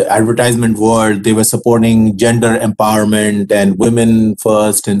the advertisement world. They were supporting gender empowerment and women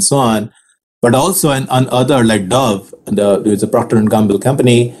first and so on. But also on other, like Dove, there's a Procter & Gamble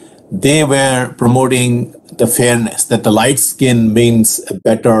company, they were promoting the fairness, that the light skin means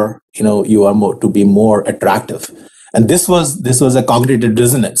better, you are more to be more attractive. And this was a cognitive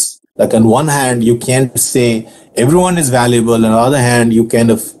dissonance. Like on one hand, you can't say everyone is valuable, and on the other hand, you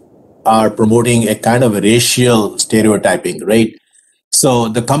kind of are promoting a kind of a racial stereotyping, right? So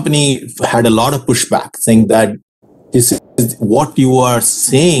the company had a lot of pushback saying that this is what you are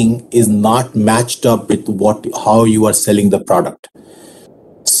saying is not matched up with how you are selling the product.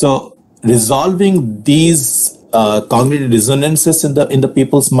 So resolving these cognitive dissonances in the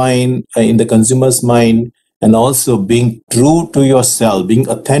people's mind, in the consumer's mind, and also being true to yourself, being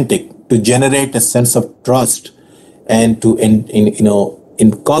authentic to generate a sense of trust, and to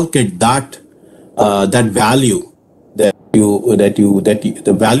inculcate that value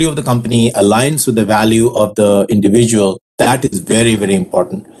the value of the company aligns with the value of the individual. That is very, very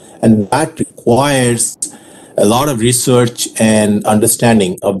important, and that requires a lot of research and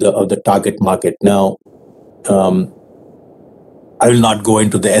understanding of the target market. Now, I will not go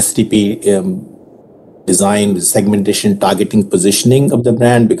into the STP design, segmentation, targeting, positioning of the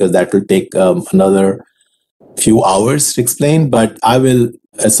brand, because that will take another few hours to explain. But I will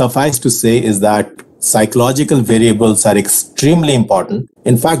suffice to say is that psychological variables are extremely important.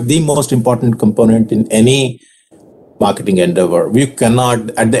 In fact, the most important component in any marketing endeavor. We cannot,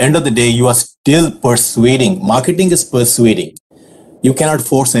 at the end of the day, you are still persuading. Marketing is persuading. You cannot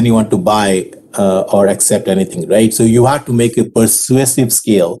force anyone to buy or accept anything, right? So you have to make a persuasive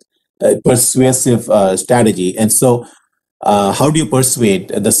strategy. And so how do you persuade?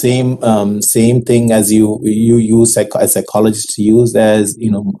 The same thing as you use as psychologists use, as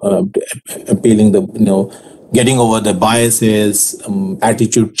appealing getting over the biases,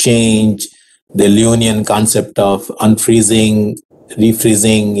 attitude change, the Leonian concept of unfreezing,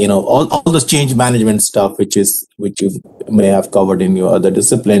 refreezing, all the change management stuff, which you may have covered in your other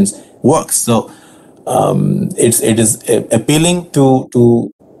disciplines, works. So it is appealing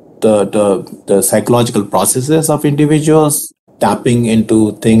to the psychological processes of individuals, tapping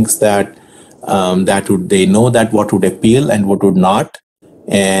into things that they know that what would appeal and what would not.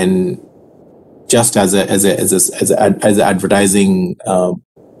 And just as an advertising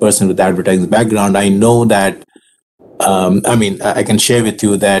person with advertising background, I know that I can share with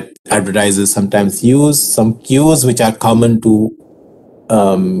you that advertisers sometimes use some cues which are common to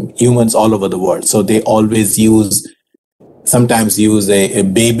humans all over the world. So they always sometimes use a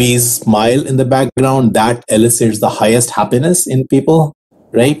baby's smile in the background that elicits the highest happiness in people,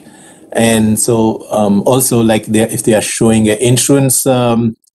 right? And so also, like if they are showing an insurance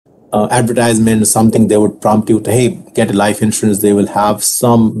advertisement or something, they would prompt you to, hey, get a life insurance. They will have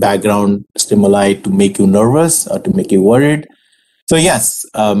some background stimuli to make you nervous or to make you worried. So yes,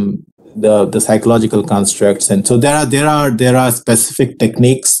 the psychological constructs, and so there are specific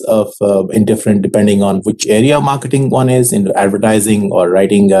techniques of in different, depending on which area of marketing one is, in advertising or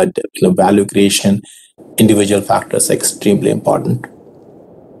writing value creation. Individual factors are extremely important.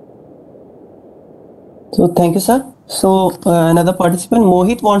 So thank you, sir. So another participant,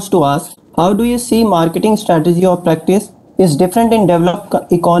 Mohit, wants to ask, how do you see marketing strategy or practice is different in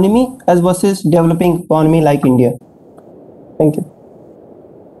developed economy as versus developing economy like India? Thank you.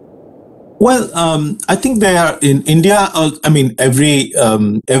 Well, I think they are in India.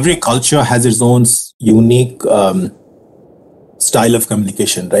 Every culture has its own unique style of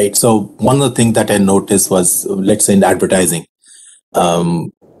communication, right? So one of the things that I noticed was, let's say in advertising,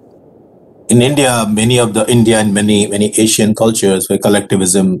 in India, many and many Asian cultures where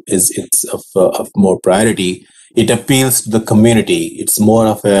collectivism is of more priority, it appeals to the community. It's more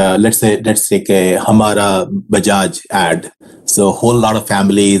of a, let's take a Hamara Bajaj ad. So a whole lot of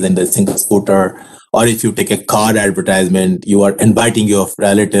families in the single scooter, or if you take a car advertisement, you are inviting your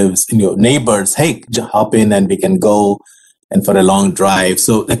relatives and your neighbors, hey, hop in and we can go and for a long drive.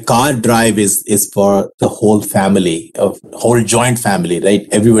 So the car drive is for the whole family, whole joint family, right?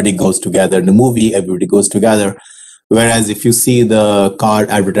 Everybody goes together. In the movie, everybody goes together. Whereas if you see the car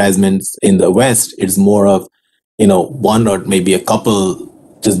advertisements in the West, it's more of, one or maybe a couple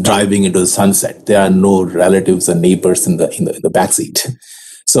just driving into the sunset. There are no relatives and neighbors in the backseat.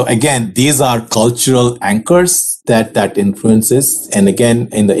 So again, these are cultural anchors that influences. And again,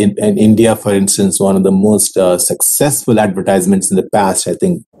 in India, for instance, one of the most successful advertisements in the past, I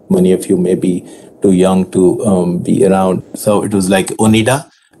think many of you may be too young to be around. So it was like Onida,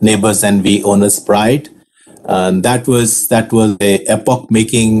 Neighbors Envy, Owner's Pride. That was a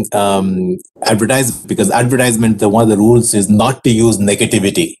epoch-making advertisement, because advertisement, one of the rules is not to use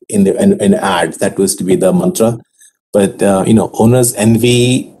negativity in ads. That was to be the mantra. But owner's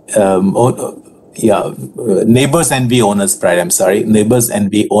envy, neighbors envy owners pride. I'm sorry, neighbors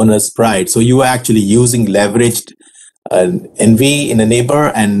envy owners pride. So you are actually using leveraged envy in a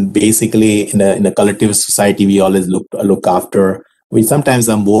neighbor, and basically in a collective society, we always look after. We sometimes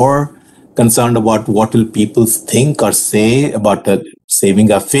are more concerned about what will people think or say about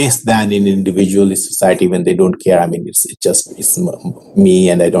saving our face than in individual society when they don't care. I mean, it's me,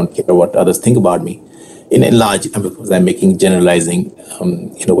 and I don't care what others think about me. In a large, because I'm making generalizing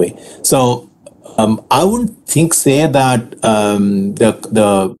in a way. So I wouldn't say that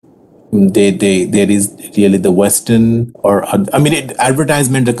there is really the Western or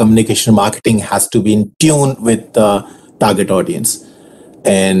advertisement or communication marketing has to be in tune with the target audience.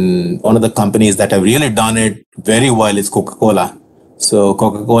 And one of the companies that have really done it very well is Coca-Cola. So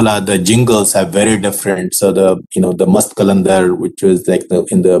Coca-Cola, the jingles are very different. So the Mast Kalandar, which was like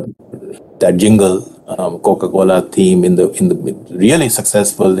that jingle, Coca-Cola theme in the really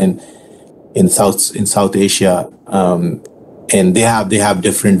successful in South Asia, and they have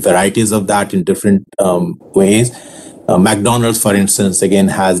different varieties of that in different ways. McDonald's, for instance, again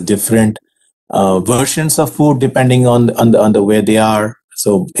has different versions of food depending on the where they are.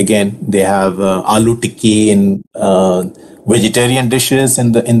 So again, they have aloo tikki in vegetarian dishes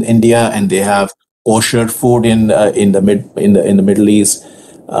in India, and they have kosher food in the Middle East.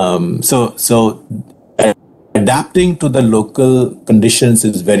 So adapting to the local conditions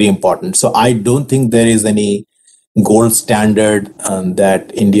is very important. So I don't think there is any gold standard that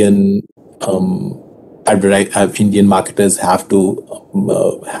Indian Indian marketers have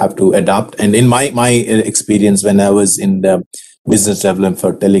to adopt. And in my experience, when I was in the business development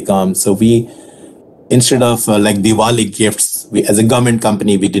for telecom, so we, instead of like Diwali gifts, we, as a government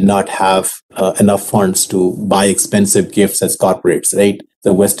company, we did not have enough funds to buy expensive gifts as corporates, right?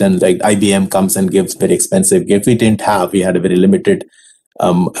 The Western, like IBM comes and gives very expensive gifts. We didn't have. We had a very limited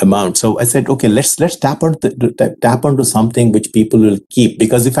amount. So I said, okay, let's tap onto something which people will keep.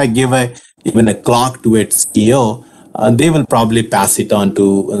 Because if I give even a clock to its CEO, they will probably pass it on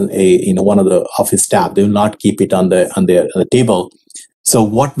to one of the office staff. They will not keep it on the table. So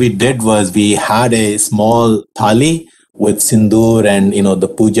what we did was we had a small thali with sindoor and the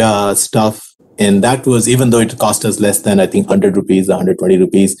puja stuff, and that was, even though it cost us less than I think 100 rupees, 120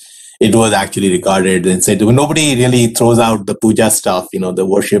 rupees, it was actually regarded and said, well, nobody really throws out the puja stuff, the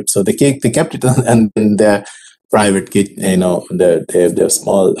worship. So they kept it in their private kitchen, their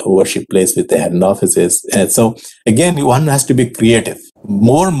small worship place which they had in offices. And so again, one has to be creative.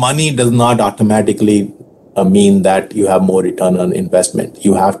 More money does not automatically mean that you have more return on investment.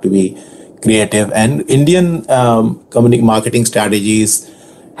 You have to be creative. And Indian marketing strategies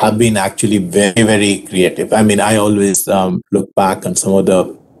have been actually very, very creative. I mean, I always look back on some of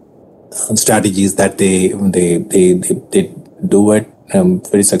the strategies that they do it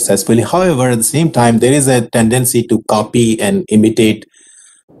very successfully. However, at the same time, there is a tendency to copy and imitate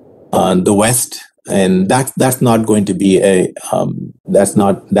the West, and that's not going to be that's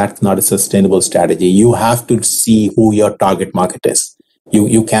not a sustainable strategy. You have to see who your target market is.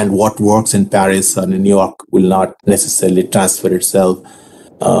 You can't, what works in Paris or in New York will not necessarily transfer itself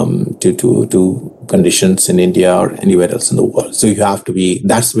to conditions in India or anywhere else in the world. So you have to be,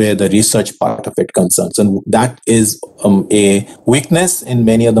 that's where the research part of it concerns. And that is a weakness in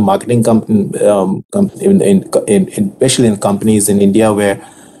many of the marketing companies, especially in companies in India, where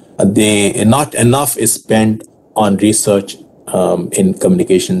not enough is spent on research in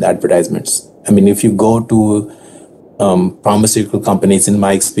communication advertisements. I mean, if you go to pharmaceutical companies, in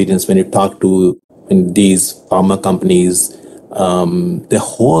my experience, when you talk to these pharma companies,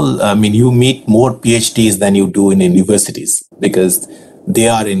 you meet more PhDs than you do in universities, because they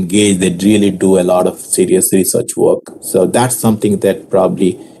are engaged. They really do a lot of serious research work. So that's something that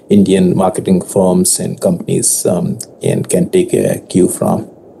probably Indian marketing firms and companies can take a cue from.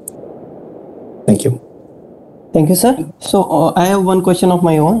 Thank you. Thank you, sir. So I have one question of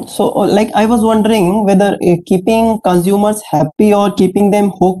my own. So I was wondering whether keeping consumers happy or keeping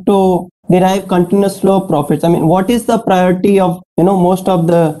them hooked to derive continuous flow of profits. I mean, what is the priority of most of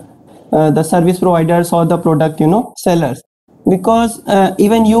the service providers or the product sellers? Because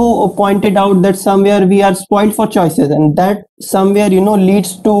even you pointed out that somewhere we are spoiled for choices, and that somewhere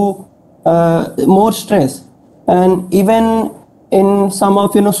leads to more stress, and even in some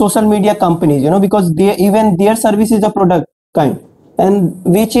of social media companies, because even their service is a product kind, and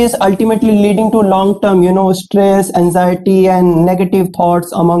which is ultimately leading to long-term stress, anxiety, and negative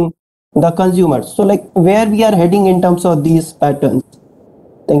thoughts among the consumers. So where we are heading in terms of these patterns?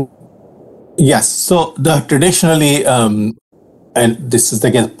 Thank you. Yes. So traditionally and this is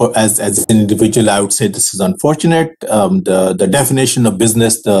again, as an individual, I would say this is unfortunate. The definition of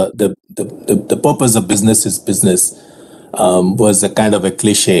business, the purpose of business is business, was a kind of a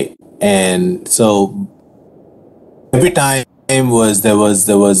cliche, and so every time there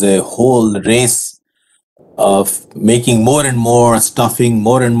was a whole race of making more and more stuffing,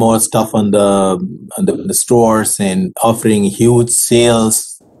 more and more stuff on the stores, and offering huge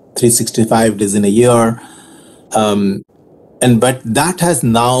sales, 365 days in a year. But that has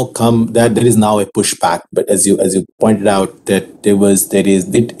now come, that there is now a pushback. But as you pointed out, that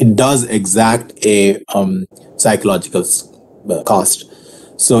it does exact a psychological cost.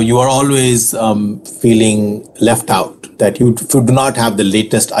 So you are always feeling left out, that you do not have the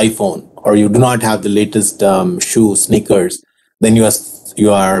latest iPhone, or you do not have the latest shoes, sneakers, then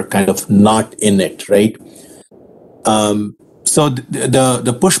you are kind of not in it, right? So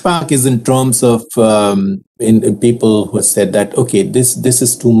the pushback is in terms of in people who said that, okay, this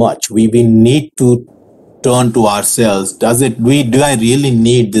is too much. We need to turn to ourselves. Do I really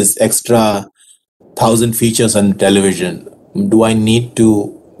need this extra 1,000 features on television? Do I need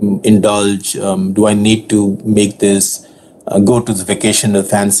to indulge? Do I need to make this go to the vacation of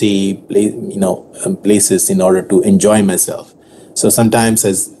fancy places in order to enjoy myself? So sometimes,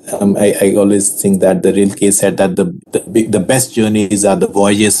 as I always think that the real case said that the best journeys are the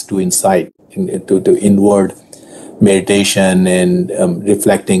voyages to insight, to inward meditation and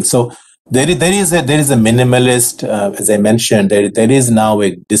reflecting. So there is a minimalist, as I mentioned, there is now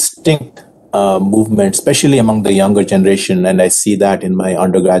a distinct movement, especially among the younger generation, and I see that in my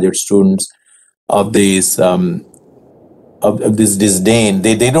undergraduate students, of these of this disdain.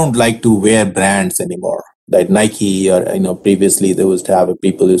 They don't like to wear brands anymore. Like Nike, or previously there was to have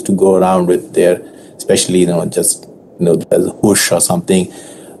people used to go around with their, especially just as a whoosh or something.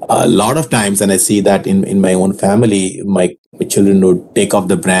 A lot of times, and I see that in my own family, my children would take off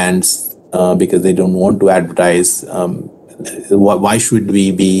the brands because they don't want to advertise. Why should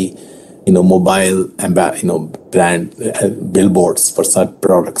we be mobile and brand billboards for such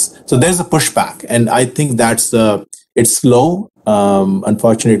products? So there's a pushback, and I think that's it's slow.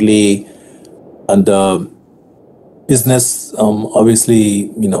 Unfortunately, and the business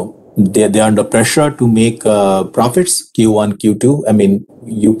obviously they're under pressure to make profits, Q1, Q2. I mean,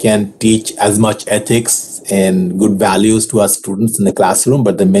 you can teach as much ethics and good values to our students in the classroom,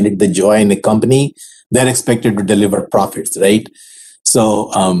 but the minute they join a company, they're expected to deliver profits, right?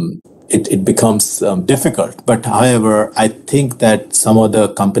 So it becomes difficult. But however, I think that some of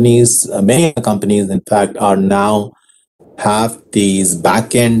the companies, many companies, in fact, are now have these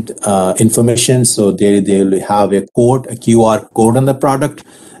back-end information. So they will have a code, a QR code on the product.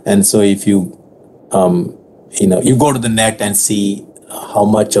 And so if you you go to the net and see how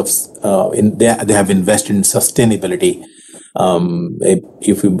much of they have invested in sustainability.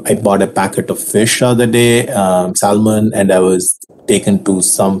 I bought a packet of fish the other day, salmon, and I was taken to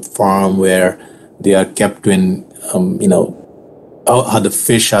some farm where they are kept in how the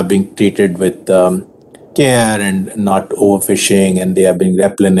fish are being treated with care and not overfishing, and they are being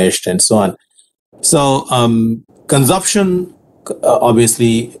replenished and so on. So consumption,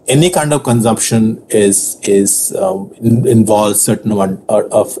 obviously, any kind of consumption involves certain amount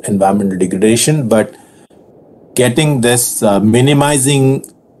of environmental degradation, but getting this minimizing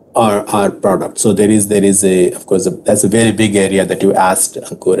our product. So there is of course that's a very big area that you asked,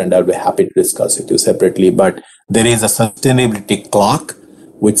 Ankur, and I'll be happy to discuss with you separately. But there is a sustainability clock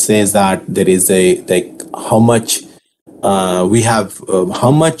which says that there is how much we have,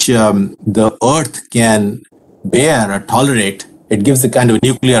 how much the earth can bear or tolerate. It gives a kind of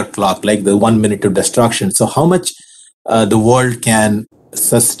nuclear clock, like the 1 minute of destruction. So how much the world can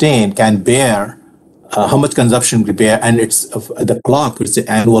sustain, can bear, how much consumption we bear, and it's the clock. It's the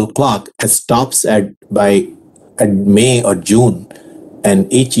annual clock. It stops at May or June,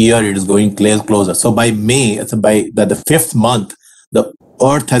 and each year it is going closer. So by May, by the fifth month, the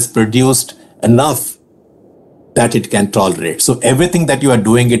Earth has produced enough that it can tolerate. So everything that you are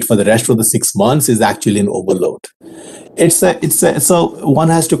doing it for the rest of the 6 months is actually an overload. So one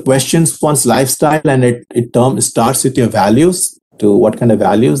has to question one's lifestyle, and it starts with your values. To what kind of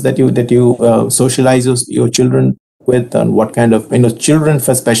values that you socialize your children with, and what kind of children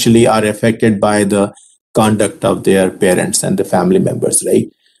especially are affected by the conduct of their parents and the family members, right?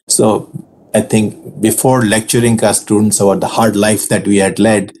 So I think before lecturing our students about the hard life that we had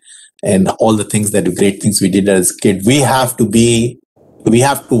led and all the great things we did as a kid, we have to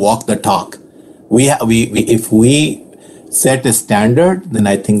walk the talk. If we set a standard, then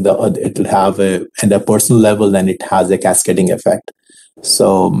I think it will have at a personal level, then it has a cascading effect.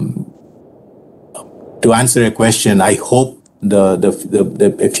 So to answer your question, I hope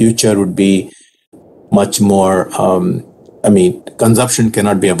the future would be much more. Consumption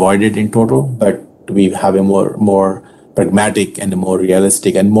cannot be avoided in total, but we have a more pragmatic and a more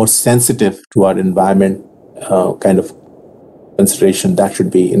realistic and more sensitive to our environment kind of consideration that should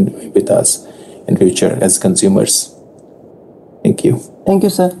be with us in future as consumers. Thank you. Thank you,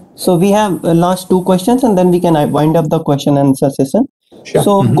 sir. So we have last two questions and then we can wind up the question and answer session. Sure.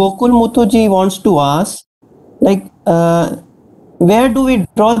 So Gokul Muthuji wants to ask, where do we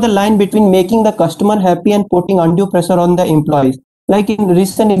draw the line between making the customer happy and putting undue pressure on the employees? Like in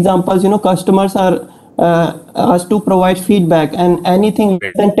recent examples, customers are asked to provide feedback, and anything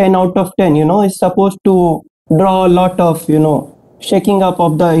less than 10 out of 10, is supposed to draw a lot of, shaking up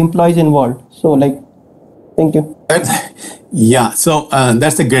of the employees involved. So thank you. Yeah, so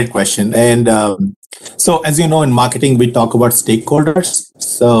that's a great question. And so as you know, in marketing, we talk about stakeholders.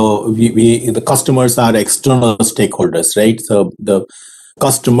 So the customers are external stakeholders, right? So the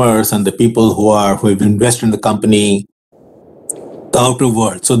customers and the people who have invested in the company, the outer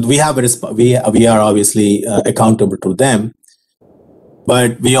world. So we have we are obviously accountable to them,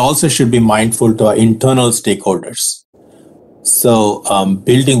 but we also should be mindful to our internal stakeholders. So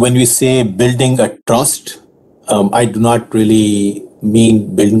when we say building a trust, I do not really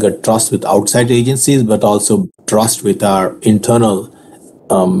mean building a trust with outside agencies, but also trust with our internal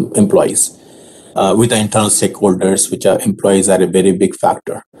employees, with our internal stakeholders, which are employees are a very big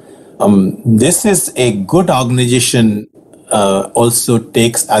factor. This is a good organization also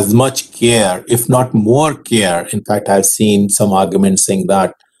takes as much care, if not more care. In fact, I've seen some arguments saying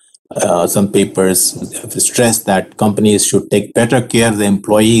that some papers stress that companies should take better care of the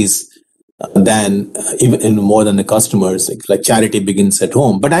employees than even more than the customers. Like charity begins at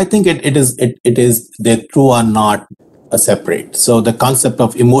home. But I think it is the two are not separate. So the concept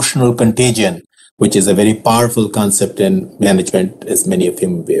of emotional contagion, which is a very powerful concept in management, as many of you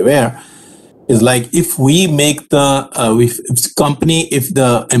may be aware, is like if we make if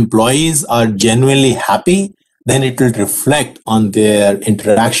the employees are genuinely happy, then it will reflect on their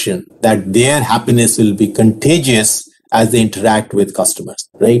interaction, that their happiness will be contagious as they interact with customers,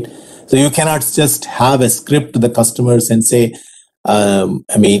 right? So you cannot just have a script to the customers and say,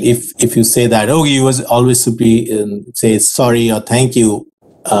 if you say that, you was always say sorry or thank you,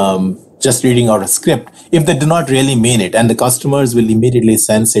 just reading out a script, if they do not really mean it, and the customers will immediately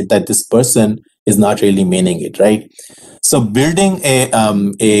sense it that this person is not really meaning it, right? So building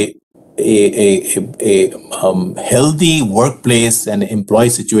a healthy workplace and employee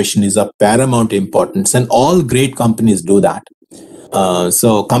situation is of paramount importance, and all great companies do that.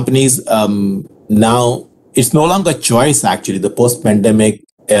 So companies now, it's no longer choice. Actually, the post-pandemic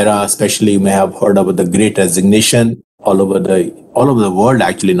era, especially, you may have heard about the Great Resignation all over the world.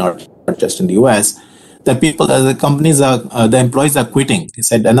 Actually, not just in the US. The employees are quitting. They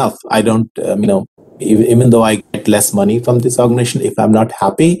said enough. I don't, even though I get less money from this organization, if I'm not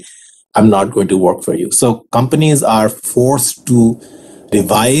happy, I'm not going to work for you. So companies are forced to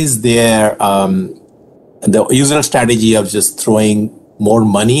revise their the usual strategy of just throwing more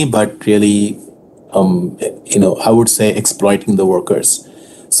money, but really, I would say exploiting the workers.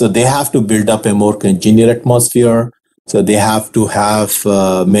 So they have to build up a more congenial atmosphere. So they have to have,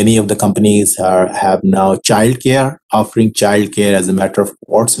 many of the companies have now childcare, offering childcare as a matter of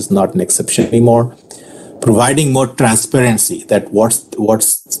course is not an exception anymore. Providing more transparency that what's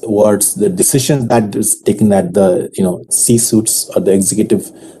the decisions that is taken at the C-suites or the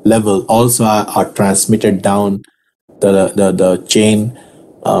executive level also are transmitted down the chain.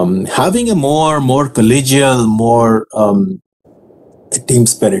 Having a more collegial, more team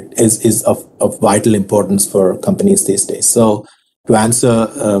spirit is of vital importance for companies these days. So to answer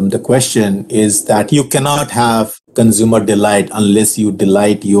the question is that you cannot have consumer delight unless your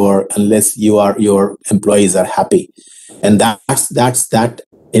employees are happy, and that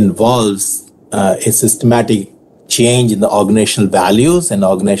involves a systematic change in the organizational values and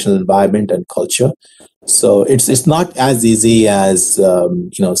organizational environment and culture. So it's not as easy as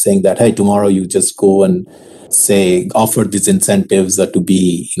saying that, hey, tomorrow you just go and say offer these incentives to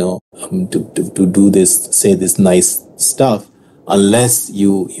be to do this, say this nice stuff, unless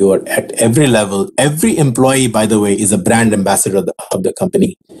you are at every level. Every employee, by the way, is a brand ambassador of the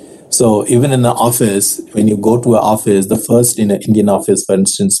company. So even in the office, when you go to an office, the first in an Indian office, for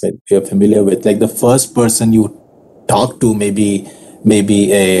instance, you're familiar with, like the first person you talk to, maybe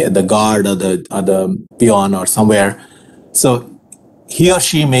the guard or the peon or somewhere. So he or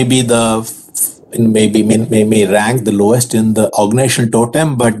she may be may rank the lowest in the organizational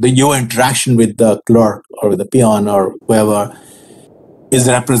totem, but your interaction with the clerk or the peon or whoever is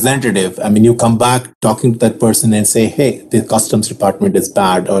representative. I mean, you come back talking to that person and say, hey, the customs department is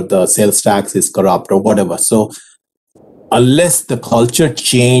bad, or the sales tax is corrupt, or whatever. So unless the culture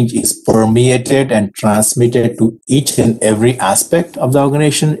change is permeated and transmitted to each and every aspect of the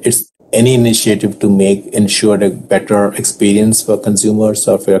organization, it's any initiative to ensure a better experience for consumers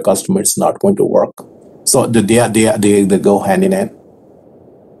or for your customers is not going to work. So they go hand in hand.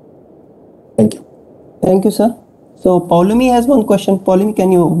 Thank you. Thank you, sir. So Paulumi has one question. Paulumi,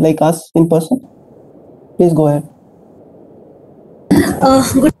 can you ask in person? Please go ahead.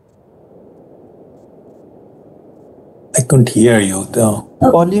 Good. I couldn't hear you though.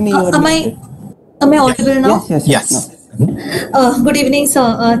 Paulumi, am I audible now? Yes. Good evening,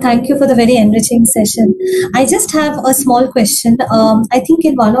 sir. Thank you for the very enriching session. I just have a small question. I think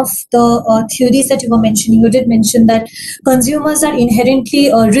in one of the theories that you were mentioning, you did mention that consumers are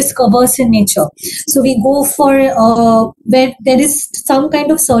inherently risk averse in nature. So we go for where there is some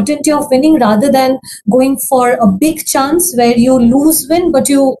kind of certainty of winning rather than going for a big chance where you lose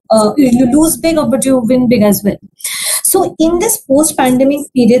lose big, but you win big as well. So in this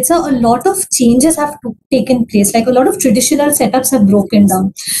post-pandemic period, sir, a lot of changes have taken place. Like a lot of traditional setups have broken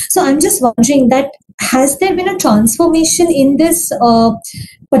down. So I'm just wondering that has there been a transformation in this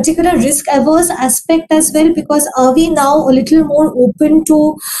particular risk-averse aspect as well? Because are we now a little more open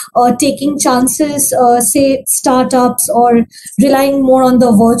to taking chances, say startups, or relying more on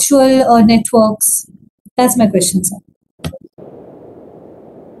the virtual networks? That's my question, sir.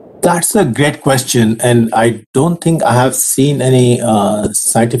 That's a great question, and I don't think I have seen any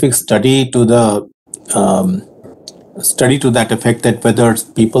scientific study to that effect, that whether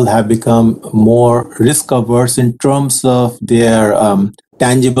people have become more risk averse in terms of their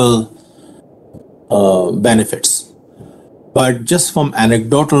tangible benefits. But just from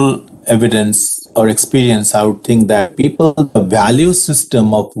anecdotal evidence or experience, I would think that the value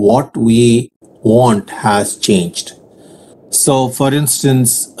system of what we want has changed. So, for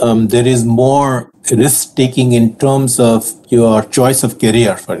instance, there is more risk-taking in terms of your choice of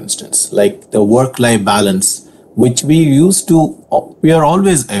career, for instance, like the work-life balance, which we are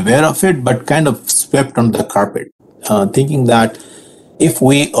always aware of it, but kind of swept under the carpet, thinking that if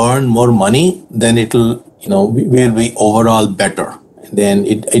we earn more money, then we will be overall better. Then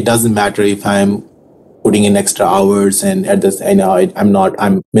it doesn't matter if I'm putting in extra hours and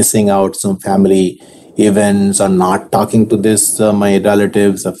I'm missing out some family events or not talking to my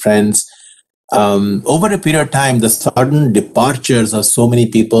relatives or friends. Over a period of time, the sudden departures of so many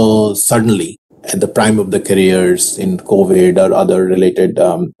people suddenly at the prime of the careers in COVID or other related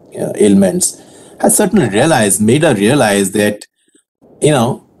ailments has certainly made us realize that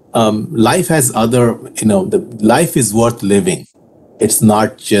life has life is worth living. It's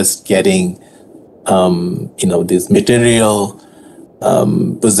not just getting these material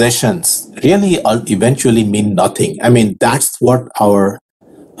possessions really eventually mean nothing. I mean, that's what the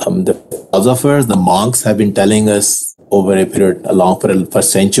philosophers, the monks have been telling us over a period for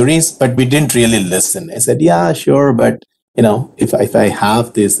centuries, but we didn't really listen. I said, yeah, sure, but if I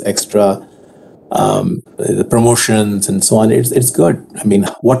have this extra the promotions and so on, it's good. I mean,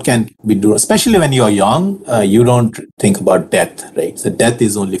 what can we do? Especially when you're young, you don't think about death, right? So death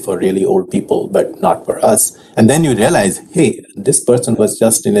is only for really old people, but not for us. And then you realize, hey, this person was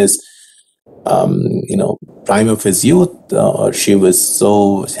just in his, prime of his youth, or she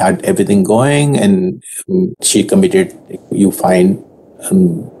had everything going, and she committed. You find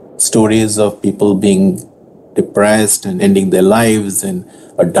stories of people being depressed and ending their lives and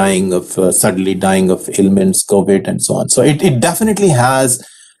are suddenly dying of ailments, COVID, and so on. So it definitely has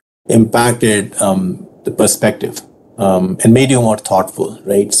impacted the perspective and made you more thoughtful,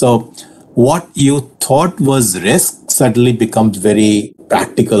 right? So what you thought was risk suddenly becomes very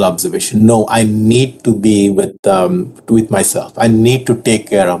practical observation. No, I need to be with myself. I need to take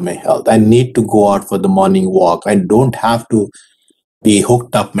care of my health. I need to go out for the morning walk. I don't have to be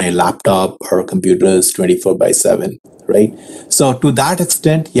hooked up my laptop or computers 24/7, right? So to that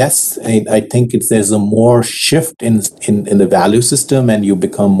extent, yes, I think there's a more shift in the value system, and you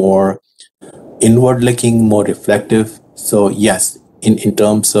become more inward looking, more reflective. So yes, in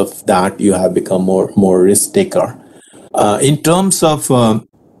terms of that, you have become more risk taker. In terms of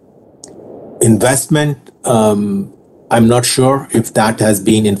investment, I'm not sure if that has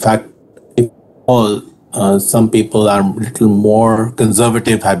been, in fact, some people are a little more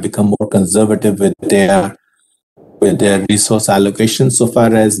conservative, have become more conservative with their resource allocation so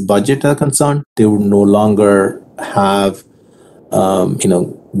far as budget are concerned. They would no longer have,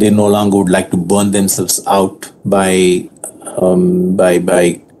 they no longer would like to burn themselves out by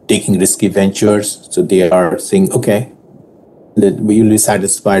taking risky ventures. So they are saying, okay, that we will be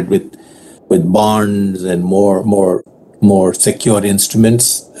satisfied with bonds and more secure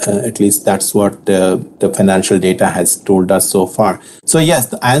instruments. At least that's what the financial data has told us so far. So yes,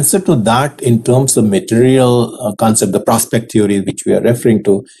 the answer to that in terms of material concept, the prospect theory which we are referring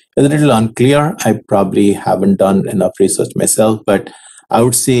to, is a little unclear. I probably haven't done enough research myself, but I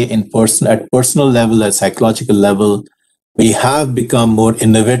would say at personal level, at psychological level, we have become more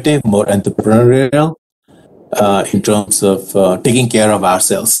innovative, more entrepreneurial in terms of taking care of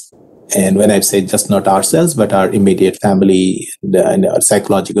ourselves. And when I say just not ourselves, but our immediate family and our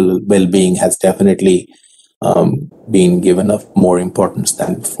psychological well-being has definitely been given more importance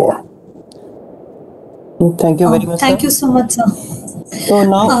than before. Thank you very much. Thank you so much, sir. So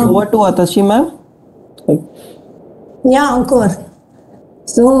now over to Atashi ma'am. Yeah, Ankur.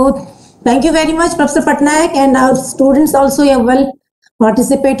 So thank you very much, Professor Patnaik, and our students also have well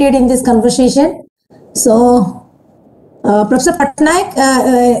participated in this conversation. So Professor Patnaik,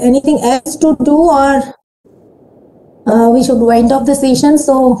 anything else to do, or we should wind up the session?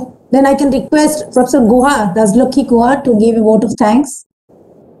 So then I can request Professor Guha, Razlokhi Guha, to give a vote of thanks.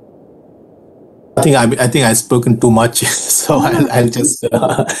 I think I've spoken too much, so I'll just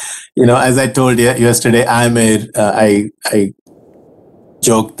as I told you yesterday, I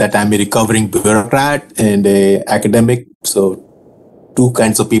joke that I'm a recovering bureaucrat and a academic. So two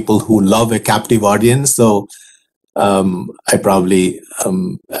kinds of people who love a captive audience. So I probably,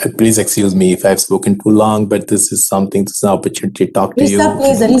 please excuse me if I've spoken too long, but this is an opportunity to talk to you.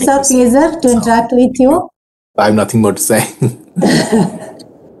 It's a pleasure to interact with you. I have nothing more to say.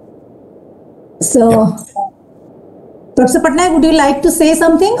 So, yep. Professor Patnaik, would you like to say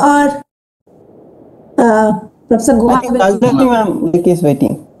something, or Professor Guha? I think Razlokhi ma'am is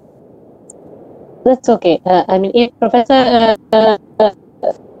waiting. That's okay. I mean, if Professor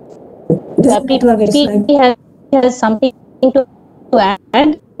PP has something to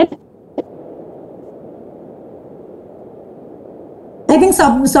add. I think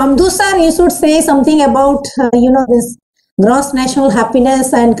Samdhu sir, you should say something about this gross national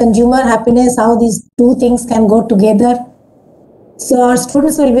happiness and consumer happiness, how these two things can go together. So our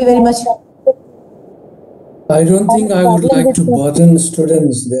students will be very much. I don't think I would like to burden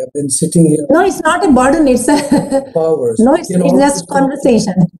students. They have been sitting here. No, it's not a burden. It's a powers. No, it's just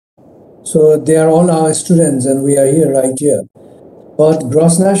conversation. So they are all our students, and we are here right here. But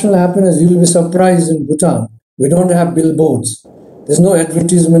gross national happiness, you will be surprised in Bhutan. We don't have billboards. There's no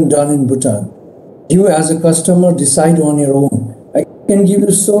advertisement done in Bhutan. You as a customer decide on your own. I can give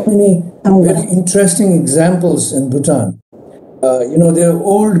you so many very interesting examples in Bhutan. Their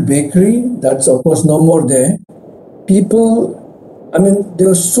old bakery, that's of course no more there. People, they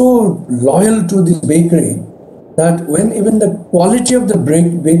were so loyal to this bakery that when even the quality of the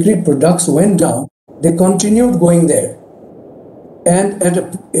bakery products went down, they continued going there. And at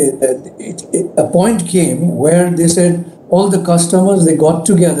a point came where they said, all the customers, they got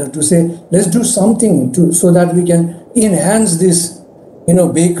together to say, let's do something so that we can enhance this,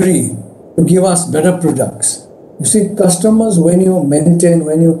 bakery to give us better products. You see, customers, when you maintain,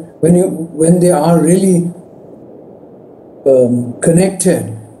 when they are really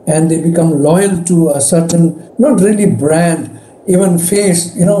connected and they become loyal to a certain, not really brand, even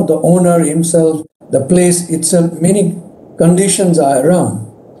face, the owner himself, the place itself, many conditions are around.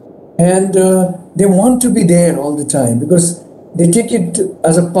 And they want to be there all the time because they take it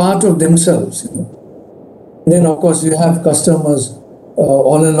as a part of themselves. And then, of course, you have customers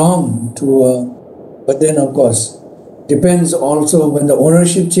all along but then, of course, depends also when the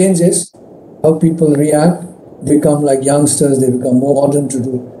ownership changes, how people react. They become like youngsters, they become more modern to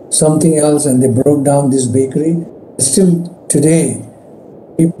do something else, and they broke down this bakery. Still today,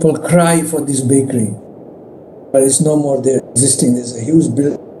 people cry for this bakery, but it's no more there existing. There's a huge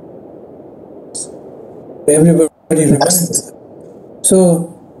building. Everybody remembers.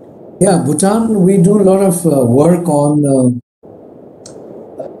 So, yeah, Bhutan, we do a lot of work on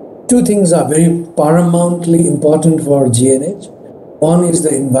two things are very paramountly important for GNH. One is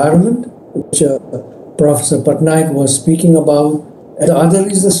the environment, which Professor Patnaik was speaking about, and the other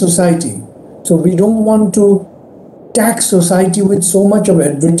is the society. So we don't want to tax society with so much of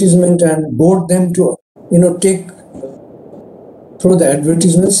advertisement and goad them to, take through the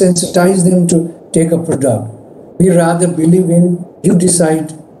advertisement, sensitize them to take a product. We rather believe in you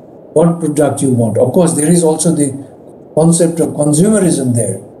decide what product you want. Of course, there is also the concept of consumerism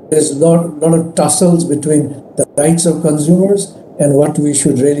there. There's a lot of tussles between the rights of consumers and what we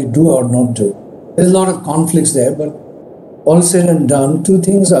should really do or not do. There's a lot of conflicts there, but all said and done, two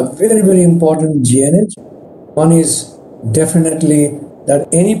things are very, very important in GNH. One is definitely that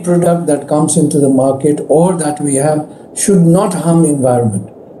any product that comes into the market or that we have should not harm environment.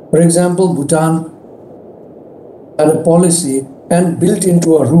 For example, Bhutan had a policy and built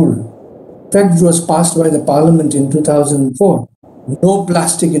into a rule. In fact, it was passed by the parliament in 2004. No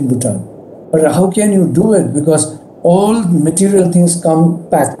plastic in Bhutan. But how can you do it? Because all material things come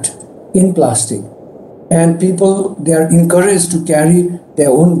packed in plastic. And people, they are encouraged to carry their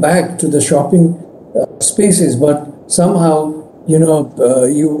own bag to the shopping spaces. But somehow,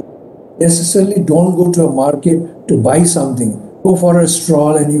 you necessarily don't go to a market to buy something. Go for a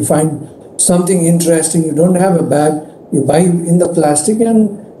stroll and you find something interesting. You don't have a bag. You buy in the plastic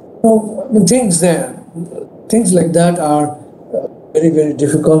and things like that are very, very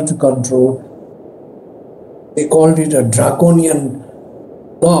difficult to control. They called it a draconian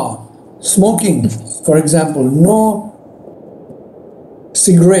law. Smoking, for example, no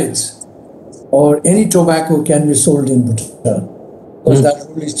cigarettes or any tobacco can be sold in Bhutan. Because that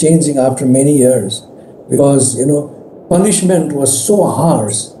rule is changing after many years. Because, punishment was so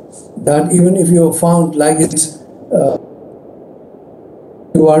harsh that even if you are found like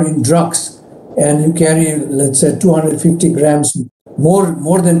you are in drugs and you carry, let's say, 250 grams,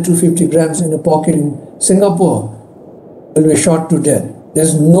 more than 250 grams in a pocket in Singapore, will be shot to death.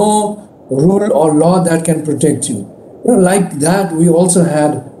 There's no rule or law that can protect you. Like that, we also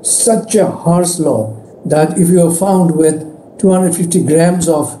had such a harsh law that if you are found with 250 grams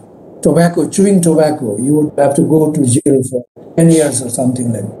of tobacco, chewing tobacco, you would have to go to jail for 10 years or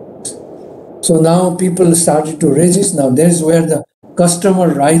something like that. So now people started to resist. Now there's where the customer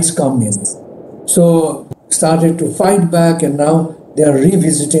rights come in. So started to fight back, and now they are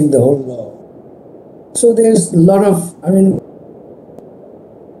revisiting the whole law. So there's a lot of,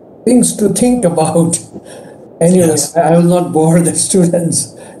 things to think about. Anyway, yes. I will not bore the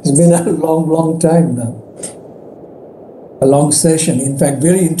students. It's been a long, long time now. A long session, in fact,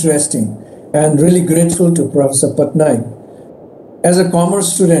 very interesting, and really grateful to Professor Patnaik. As a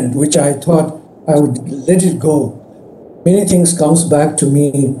commerce student, which I thought I would let it go, many things comes back to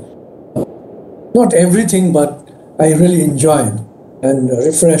me. Not everything, but I really enjoyed and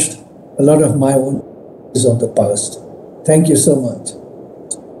refreshed a lot of my own of the past. Thank you so much.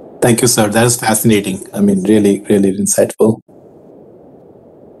 Thank you, sir. That is fascinating. Really, really insightful.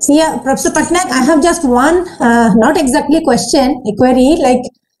 So yeah, Professor Patnaik, I have just one, not exactly a question, a query, like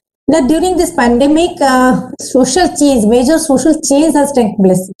that during this pandemic, social change, major social change has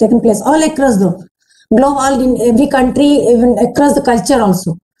taken place all across the globe, all in every country, even across the culture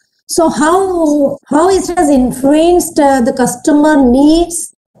also. So how it has influenced the customer needs,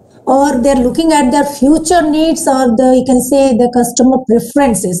 or they're looking at their future needs, or you can say the customer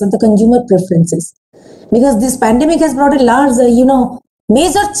preferences or the consumer preferences, because this pandemic has brought a large,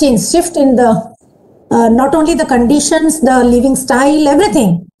 major shift in the not only the conditions, the living style,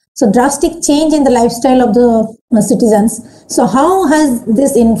 everything. So drastic change in the lifestyle of the citizens. So how has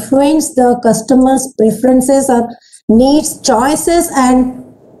this influenced the customers' preferences or needs, choices, and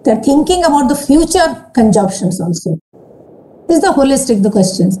they're thinking about the future consumptions also? This is the holistic, the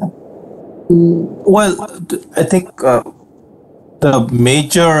questions. Well, I think the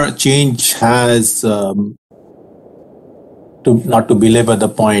major change has, not to belabor the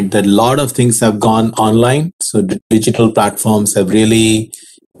point, that a lot of things have gone online. So digital platforms have really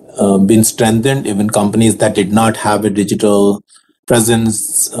been strengthened. Even companies that did not have a digital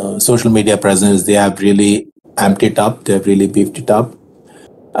presence, social media presence, they have really amped it up. They have really beefed it up.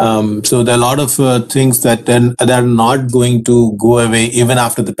 So there are a lot of things that are not going to go away even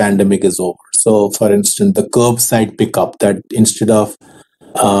after the pandemic is over. So, for instance, the curbside pickup, that instead of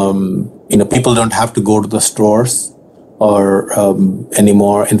people don't have to go to the stores or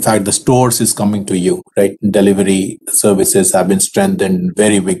anymore. In fact, the stores is coming to you, right? Delivery services have been strengthened in a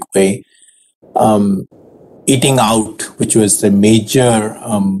very big way. Eating out, which was a major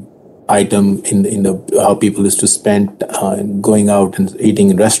item in the how people used to spend going out and eating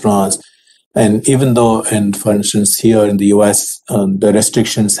in restaurants. And even though, for instance, here in the US, the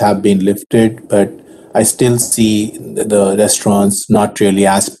restrictions have been lifted, but I still see the restaurants not really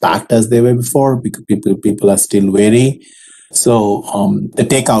as packed as they were before, because people are still wary. So the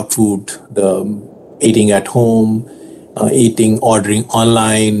takeout food, the eating at home, ordering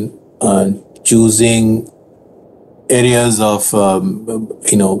online, choosing areas of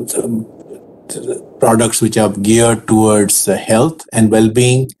products which are geared towards health and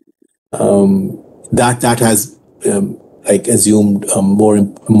well-being, that has assumed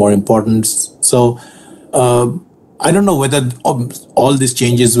more importance. So I don't know whether all these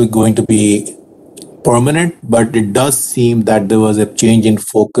changes were going to be permanent, but it does seem that there was a change in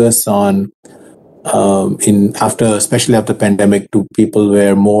focus on especially after pandemic, to people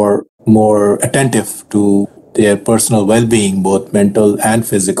were more attentive to their personal well-being, both mental and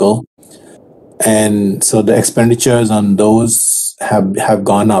physical, and so the expenditures on those have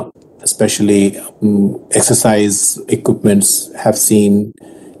gone up. Especially exercise equipments have seen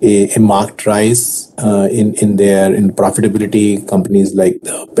a marked rise in profitability. Companies like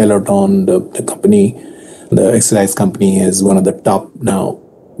the Peloton, the exercise company, is one of the top now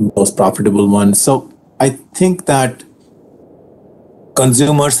most profitable ones. So I think that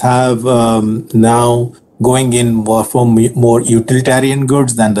consumers have now going in more utilitarian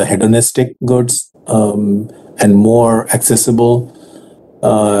goods than the hedonistic goods, and more accessible,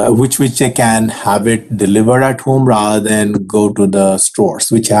 which they can have it delivered at home rather than go to the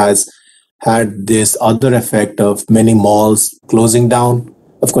stores, which has had this other effect of many malls closing down.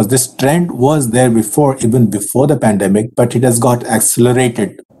 Of course, this trend was there before, even before the pandemic, but it has got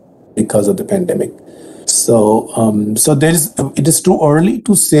accelerated because of the pandemic. So, it is too early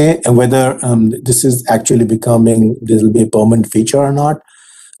to say whether this is actually this will be a permanent feature or not.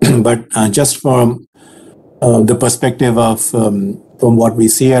 But just from the perspective of from what we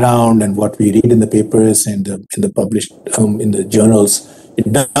see around and what we read in the papers and in the published in the journals,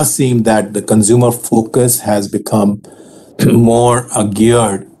 it does seem that the consumer focus has become more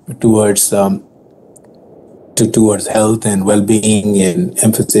geared towards towards health and well-being, and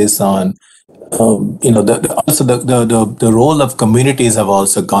emphasis on also the role of communities have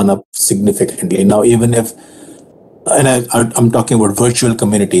also gone up significantly now. Even if, and I'm talking about virtual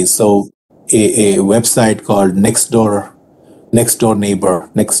communities, so a website called Nextdoor Neighbor,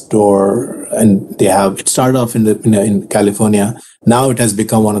 Nextdoor, and it started off in California. Now it has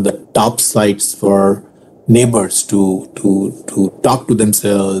become one of the top sites for neighbors to talk to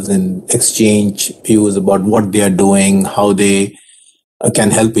themselves and exchange views about what they are doing, how they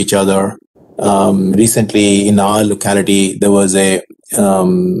can help each other. Recently in our locality, there was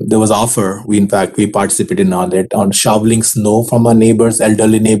offer. We participated on shoveling snow from our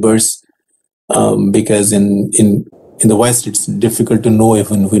elderly neighbors, because in the West, it's difficult to know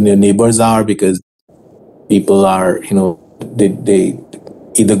even who your neighbors are, because people are, they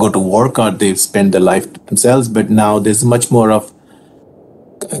either go to work or they spend their life themselves. But now there's much more of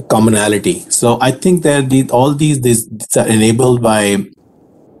commonality. So I think that all these are enabled by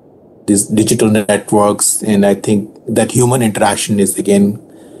these digital networks, and I think that human interaction is again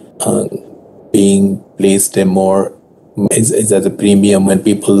being placed is at a premium, when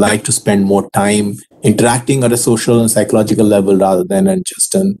people like to spend more time interacting at a social and psychological level rather than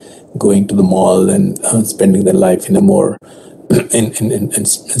just going to the mall and spending their life in a more and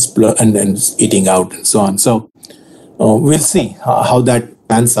eating out and so on. So we'll see how that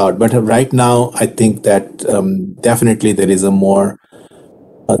pans out. But right now, I think that definitely there is a more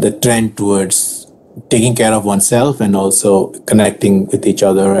the trend towards taking care of oneself and also connecting with each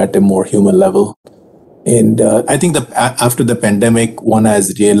other at a more human level. And I think after the pandemic, one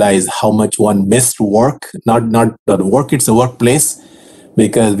has realized how much one missed work. Not the work; it's a workplace,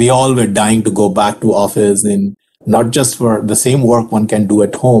 because we all were dying to go back to office, and not just for the same work one can do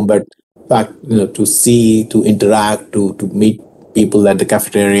at home, but back to see, to interact, to meet people at the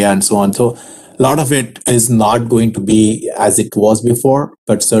cafeteria and so on. So a lot of it is not going to be as it was before,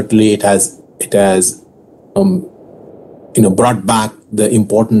 but certainly it has brought back the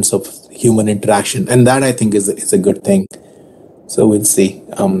importance of human interaction, and that I think is a good thing. So we'll see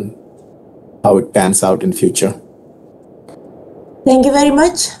how it pans out in future. Thank you very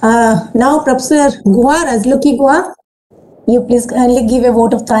much. Now, Professor Guha, Razluki Guha, you please kindly give a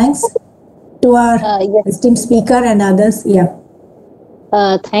vote of thanks to our esteemed speaker and others. Yeah.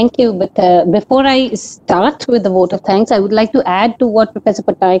 Thank you. But before I start with the vote of thanks, I would like to add to what Professor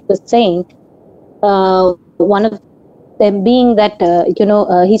Patnaik was saying. One of them being that,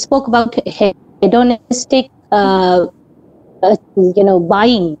 he spoke about hedonistic,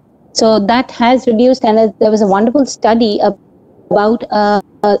 buying. So that has reduced, and there was a wonderful study about a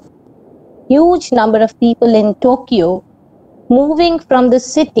huge number of people in Tokyo moving from the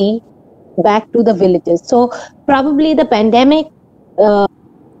city back to the villages. So probably the pandemic,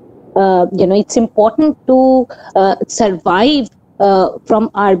 it's important to survive from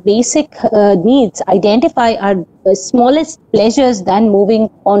our basic needs, identify our smallest pleasures than moving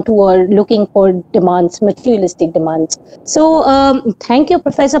on to or looking for demands, materialistic demands. So thank you,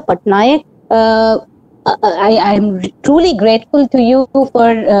 Professor Patnaik. I am truly grateful to you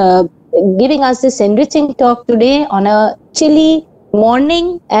for giving us this enriching talk today on a chilly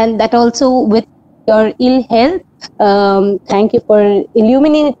morning, and that also with your ill health. Thank you for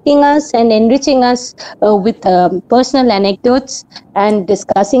illuminating us and enriching us with personal anecdotes and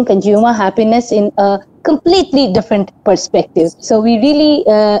discussing consumer happiness in a completely different perspective. So we really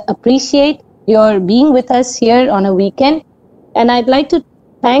appreciate your being with us here on a weekend. And I'd like to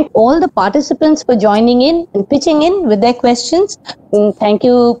thank all the participants for joining in and pitching in with their questions. Thank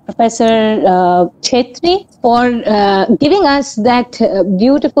you, Professor Chetri, for giving us that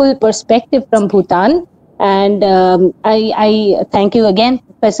beautiful perspective from Bhutan. And I thank you again,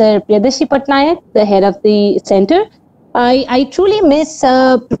 Professor Priyadashi Patnaik, the head of the center. I truly miss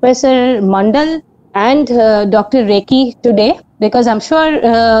Professor Mandal and Dr. Reki today, because I'm sure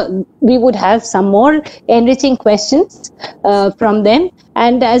we would have some more enriching questions from them.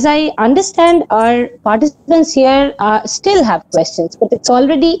 And as I understand, our participants here still have questions, but it's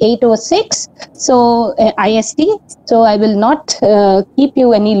already 8:06, so IST, so I will not keep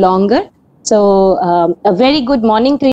you any longer. So a very good morning to you.